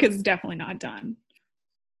 because the work is definitely not done.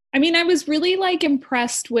 I mean, I was really like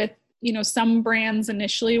impressed with, you know, some brands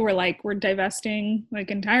initially were like, we're divesting like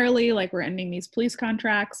entirely, like we're ending these police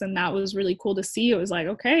contracts. And that was really cool to see. It was like,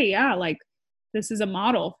 okay, yeah, like this is a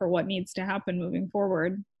model for what needs to happen moving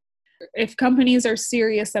forward. If companies are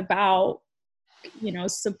serious about, you know,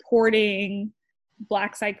 supporting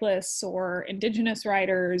Black cyclists or Indigenous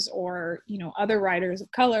riders or, you know, other riders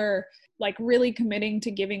of color, like really committing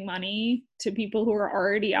to giving money to people who are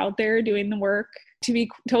already out there doing the work. To be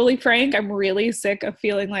totally frank, I'm really sick of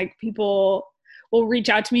feeling like people will reach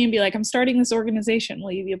out to me and be like, I'm starting this organization.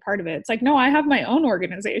 Will you be a part of it? It's like, no, I have my own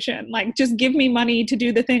organization. Like, just give me money to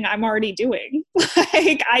do the thing I'm already doing.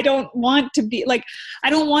 Like, I don't want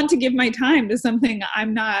to give my time to something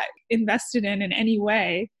I'm not invested in any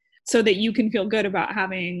way, so that you can feel good about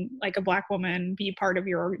having like a Black woman be part of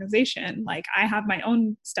your organization. Like, I have my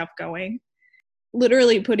own stuff going.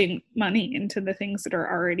 Literally putting money into the things that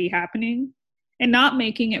are already happening and not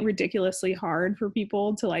making it ridiculously hard for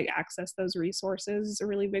people to like access those resources is a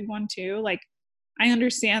really big one too. Like, I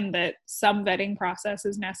understand that some vetting process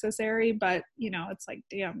is necessary, but it's like,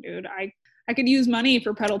 damn, dude, I could use money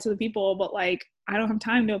for Pedal to the People, but like, I don't have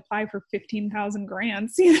time to apply for 15,000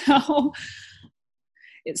 grants,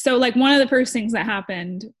 So like, one of the first things that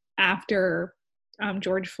happened after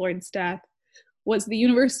George Floyd's death was the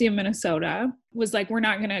University of Minnesota was like, we're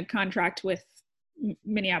not going to contract with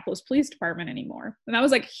Minneapolis Police Department anymore. And that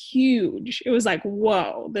was like huge. It was like,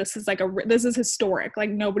 whoa, this is historic.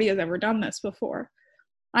 Like, nobody has ever done this before.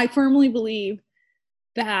 I firmly believe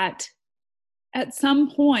that at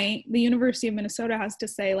some point, the University of Minnesota has to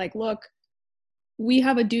say, like, look, we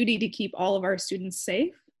have a duty to keep all of our students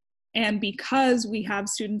safe. And because we have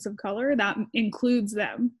students of color, that includes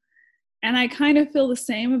them. And I kind of feel the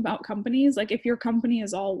same about companies. Like, if your company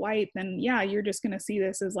is all white, then yeah, you're just going to see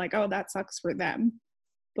this as like, oh, that sucks for them.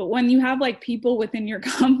 But when you have like people within your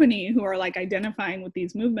company who are like identifying with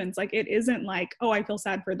these movements, like, it isn't like, oh, I feel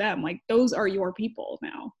sad for them. Like, those are your people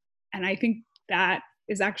now. And I think that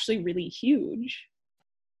is actually really huge.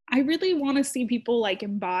 I really want to see people like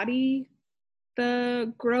embody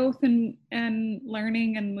the growth and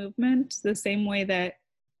learning and movement the same way that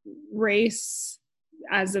race,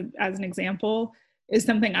 as an example, is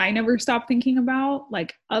something I never stop thinking about.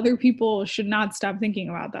 Like, other people should not stop thinking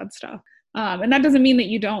about that stuff. And that doesn't mean that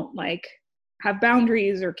you don't like have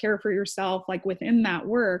boundaries or care for yourself like within that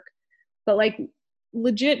work, but like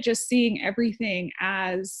legit just seeing everything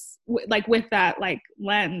as like with that like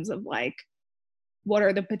lens of like, what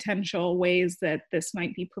are the potential ways that this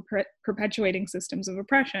might be perpetuating systems of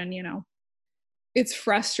oppression, It's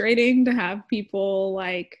frustrating to have people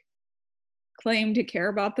like claim to care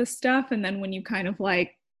about this stuff, and then when you kind of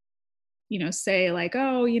like say like,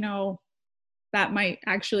 oh, that might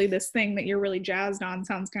actually, this thing that you're really jazzed on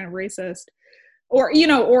sounds kind of racist,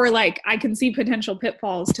 or like, I can see potential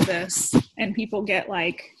pitfalls to this, and people get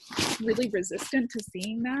like really resistant to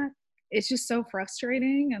seeing that. It's just so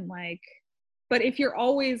frustrating. And like, but if you're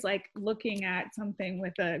always like looking at something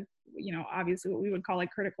with a obviously what we would call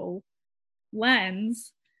like critical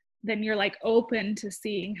lens, then you're like open to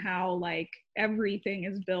seeing how like everything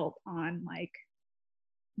is built on like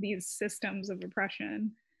these systems of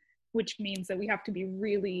oppression, which means that we have to be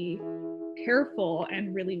really careful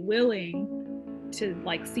and really willing to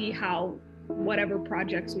like see how whatever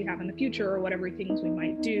projects we have in the future or whatever things we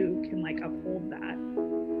might do can like uphold that.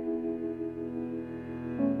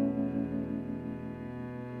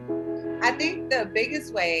 I think the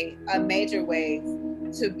biggest way, major ways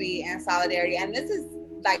to be in solidarity, and this is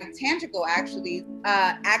like tangible actually,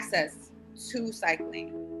 access to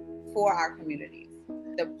cycling for our communities.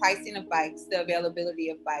 The pricing of bikes, the availability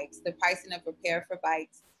of bikes, the pricing of repair for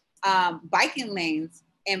bikes, biking lanes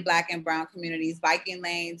in Black and Brown communities, biking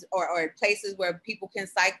lanes or places where people can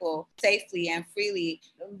cycle safely and freely,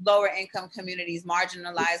 lower income communities,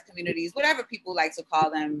 marginalized communities, whatever people like to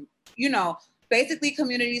call them, basically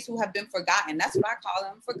communities who have been forgotten. That's what I call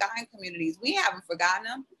them, forgotten communities. We haven't forgotten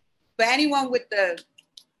them, but anyone with the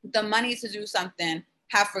money to do something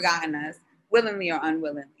have forgotten us, willingly or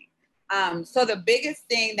unwillingly. So the biggest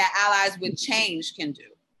thing that allies with change can do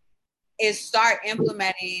is start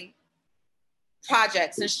implementing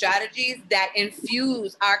projects and strategies that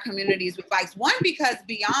infuse our communities with bikes. One, because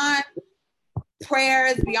beyond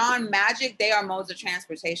prayers, beyond magic, they are modes of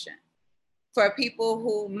transportation for people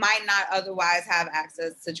who might not otherwise have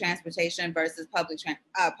access to transportation versus public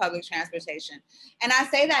transportation. And I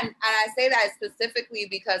say that specifically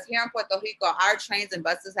because here in Puerto Rico, our trains and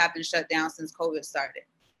buses have been shut down since COVID started.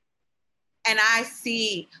 And I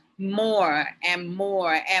see more and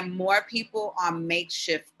more and more people on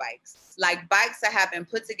makeshift bikes, like bikes that have been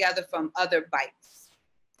put together from other bikes.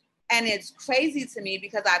 And it's crazy to me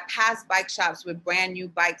because I pass bike shops with brand new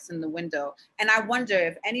bikes in the window. And I wonder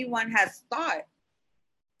if anyone has thought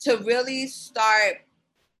to really start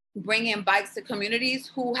bringing bikes to communities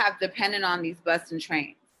who have depended on these buses and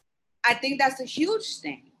trains. I think that's a huge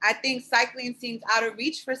thing. I think cycling seems out of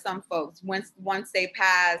reach for some folks once they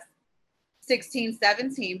pass 16,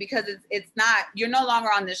 17, because it's not, you're no longer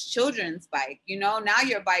on this children's bike. Now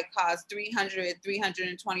your bike costs $300,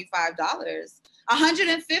 $325,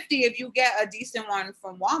 $150 if you get a decent one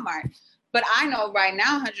from Walmart. But I know right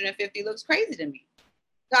now 150 looks crazy to me.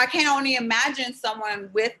 So I can only imagine someone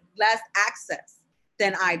with less access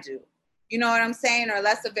than I do. You know what I'm saying? Or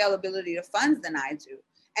less availability of funds than I do.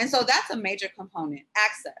 And so that's a major component,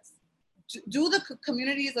 access. Do the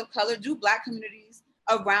communities of color, do Black communities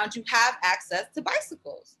around you have access to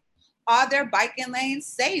bicycles? Are their biking lanes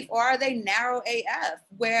safe, or are they narrow AF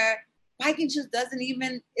where biking just doesn't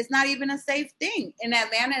even, it's not even a safe thing? In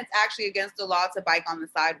Atlanta, it's actually against the law to bike on the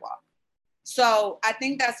sidewalk. So I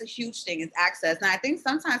think that's a huge thing, is access. And I think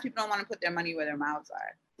sometimes people don't want to put their money where their mouths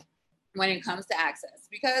are when it comes to access,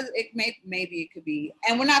 because maybe it could be,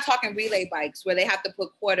 and we're not talking relay bikes where they have to put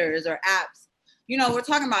quarters or apps. You know, we're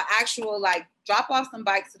talking about actual, like, drop off some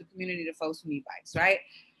bikes to the community to folks who need bikes, right?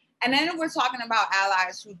 And then we're talking about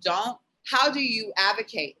allies who don't. How do you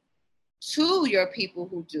advocate to your people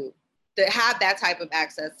who do, that have that type of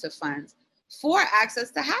access to funds, for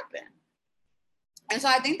access to happen? And so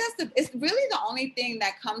I think it's really the only thing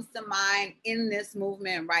that comes to mind in this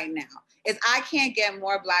movement right now, is I can't get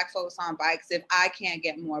more Black folks on bikes if I can't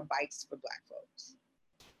get more bikes for Black folks.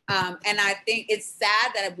 And I think it's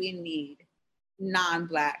sad that we need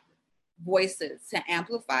non-Black voices to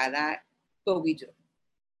amplify that, but we do.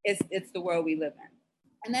 It's the world we live in.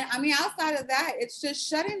 And then, I mean, outside of that, it's just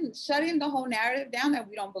shutting the whole narrative down that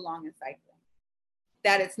we don't belong in cycling,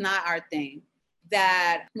 that it's not our thing,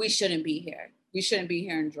 that we shouldn't be here. We shouldn't be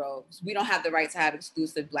here in droves. We don't have the right to have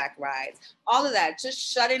exclusive Black rides. All of that, just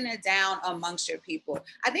shutting it down amongst your people.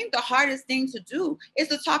 I think the hardest thing to do is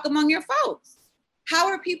to talk among your folks. How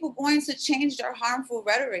are people going to change their harmful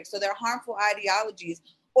rhetorics or their harmful ideologies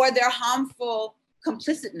or their harmful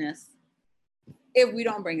complicitness if we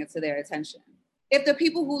don't bring it to their attention? If the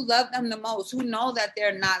people who love them the most, who know that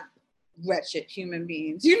they're not wretched human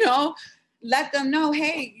beings, you know, let them know,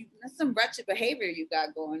 hey, that's some wretched behavior you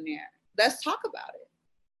got going there. Let's talk about it.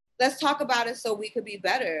 Let's talk about it so we could be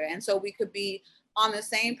better and so we could be on the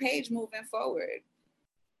same page moving forward.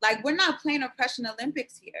 Like, we're not playing oppression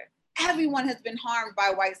Olympics here. Everyone has been harmed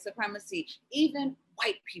by white supremacy, even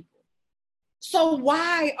white people. So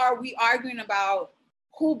why are we arguing about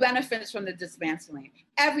who benefits from the dismantling?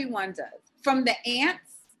 Everyone does. From the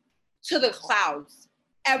ants to the clouds,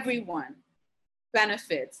 everyone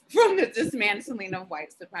benefits from the dismantling of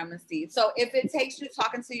white supremacy. So if it takes you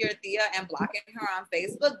talking to your tia and blocking her on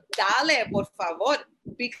Facebook, dale, por favor,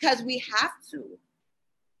 because we have to.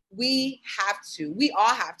 We have to. We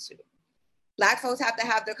all have to. Black folks have to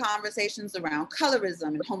have their conversations around colorism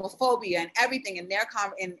and homophobia and everything in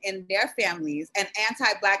their families, and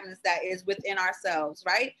anti-Blackness that is within ourselves,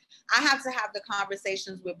 right? I have to have the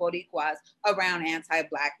conversations with Boricuas around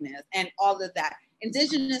anti-Blackness and all of that.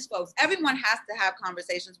 Indigenous folks, everyone has to have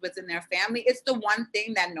conversations within their family. It's the one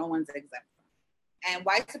thing that no one's exempt from. And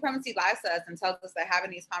white supremacy lies to us and tells us that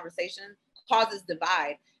having these conversations causes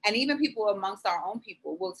divide. And even people amongst our own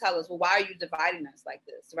people will tell us, well, why are you dividing us like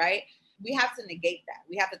this, right? We have to negate that.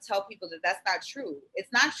 We have to tell people that that's not true.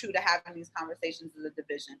 It's not true to having these conversations as a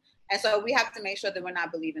division. And so we have to make sure that we're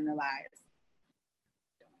not believing the lies.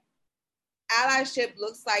 Allyship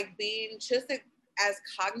looks like being just as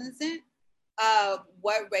cognizant of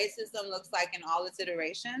what racism looks like in all its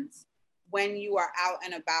iterations when you are out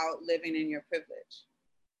and about living in your privilege.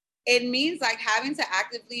 It means like having to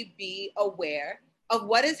actively be aware of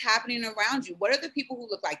what is happening around you. What are the people who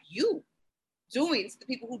look like you doing to the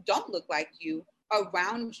people who don't look like you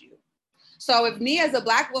around you? So if me as a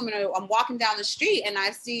Black woman, I'm walking down the street and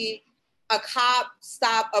I see a cop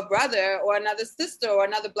stop a brother or another sister or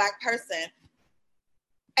another Black person,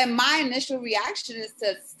 and my initial reaction is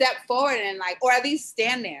to step forward and like, or at least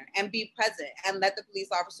stand there and be present and let the police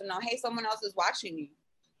officer know, hey, someone else is watching you.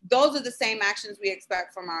 Those are the same actions we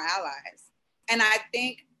expect from our allies. And I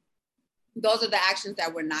think those are the actions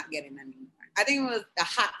that we're not getting anymore. I think it was a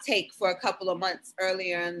hot take for a couple of months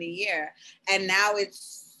earlier in the year. And now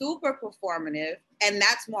it's super performative, and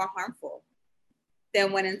that's more harmful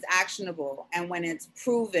than when it's actionable and when it's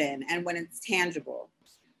proven and when it's tangible.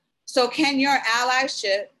 So can your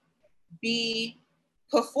allyship be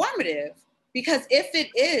performative? Because if it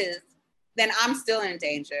is, then I'm still in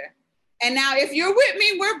danger. And now if you're with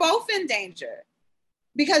me, we're both in danger,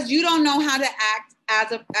 because you don't know how to act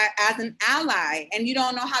as an ally, and you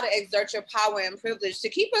don't know how to exert your power and privilege to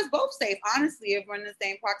keep us both safe, honestly, if we're in the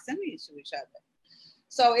same proximity to each other.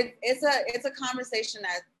 So it's a conversation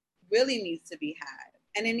that really needs to be had.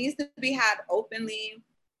 And it needs to be had openly.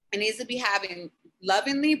 It needs to be having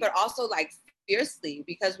lovingly, but also like fiercely,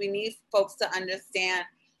 because we need folks to understand,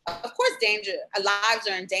 of course, danger, lives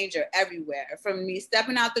are in danger everywhere, from me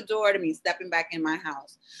stepping out the door to me stepping back in my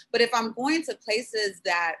house. But if I'm going to places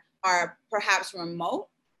that are perhaps remote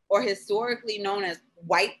or historically known as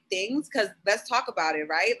white things, because let's talk about it,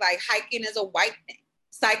 right? Like hiking is a white thing.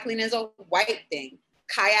 Cycling is a white thing.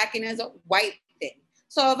 Kayaking is a white thing.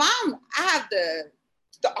 So if I have the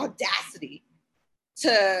audacity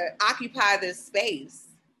to occupy this space,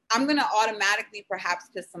 I'm going to automatically perhaps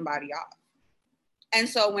piss somebody off. And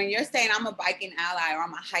so when you're saying I'm a biking ally, or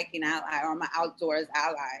I'm a hiking ally, or I'm an outdoors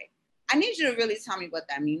ally, I need you to really tell me what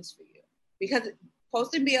that means for you. Because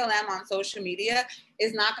posting BLM on social media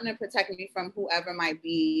is not going to protect me from whoever might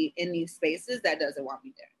be in these spaces that doesn't want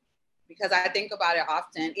me there. Because I think about it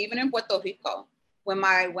often, even in Puerto Rico, when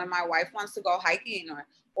my wife wants to go hiking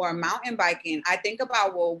or mountain biking, I think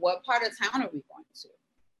about, well, what part of town are we going to?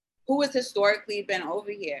 Who has historically been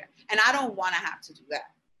over here? And I don't want to have to do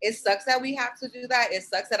that. It sucks that we have to do that. It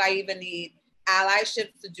sucks that I even need allyship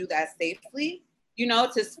to do that safely,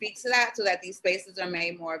 to speak to that so that these spaces are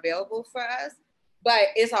made more available for us. But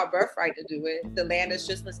it's our birthright to do it. The land is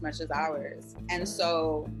just as much as ours. And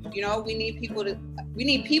so, we need people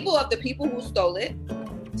of the people who stole it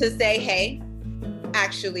to say, hey,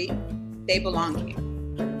 actually, they belong here.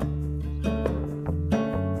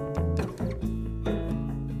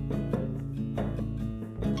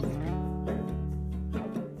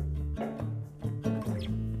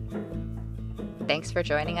 Thanks for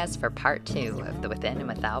joining us for part 2 of the Within and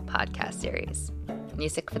Without podcast series.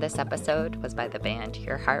 Music for this episode was by the band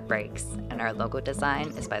Your Heart Breaks, and our logo design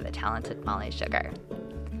is by the talented Molly Sugar.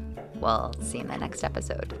 We'll see you in the next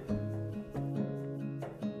episode.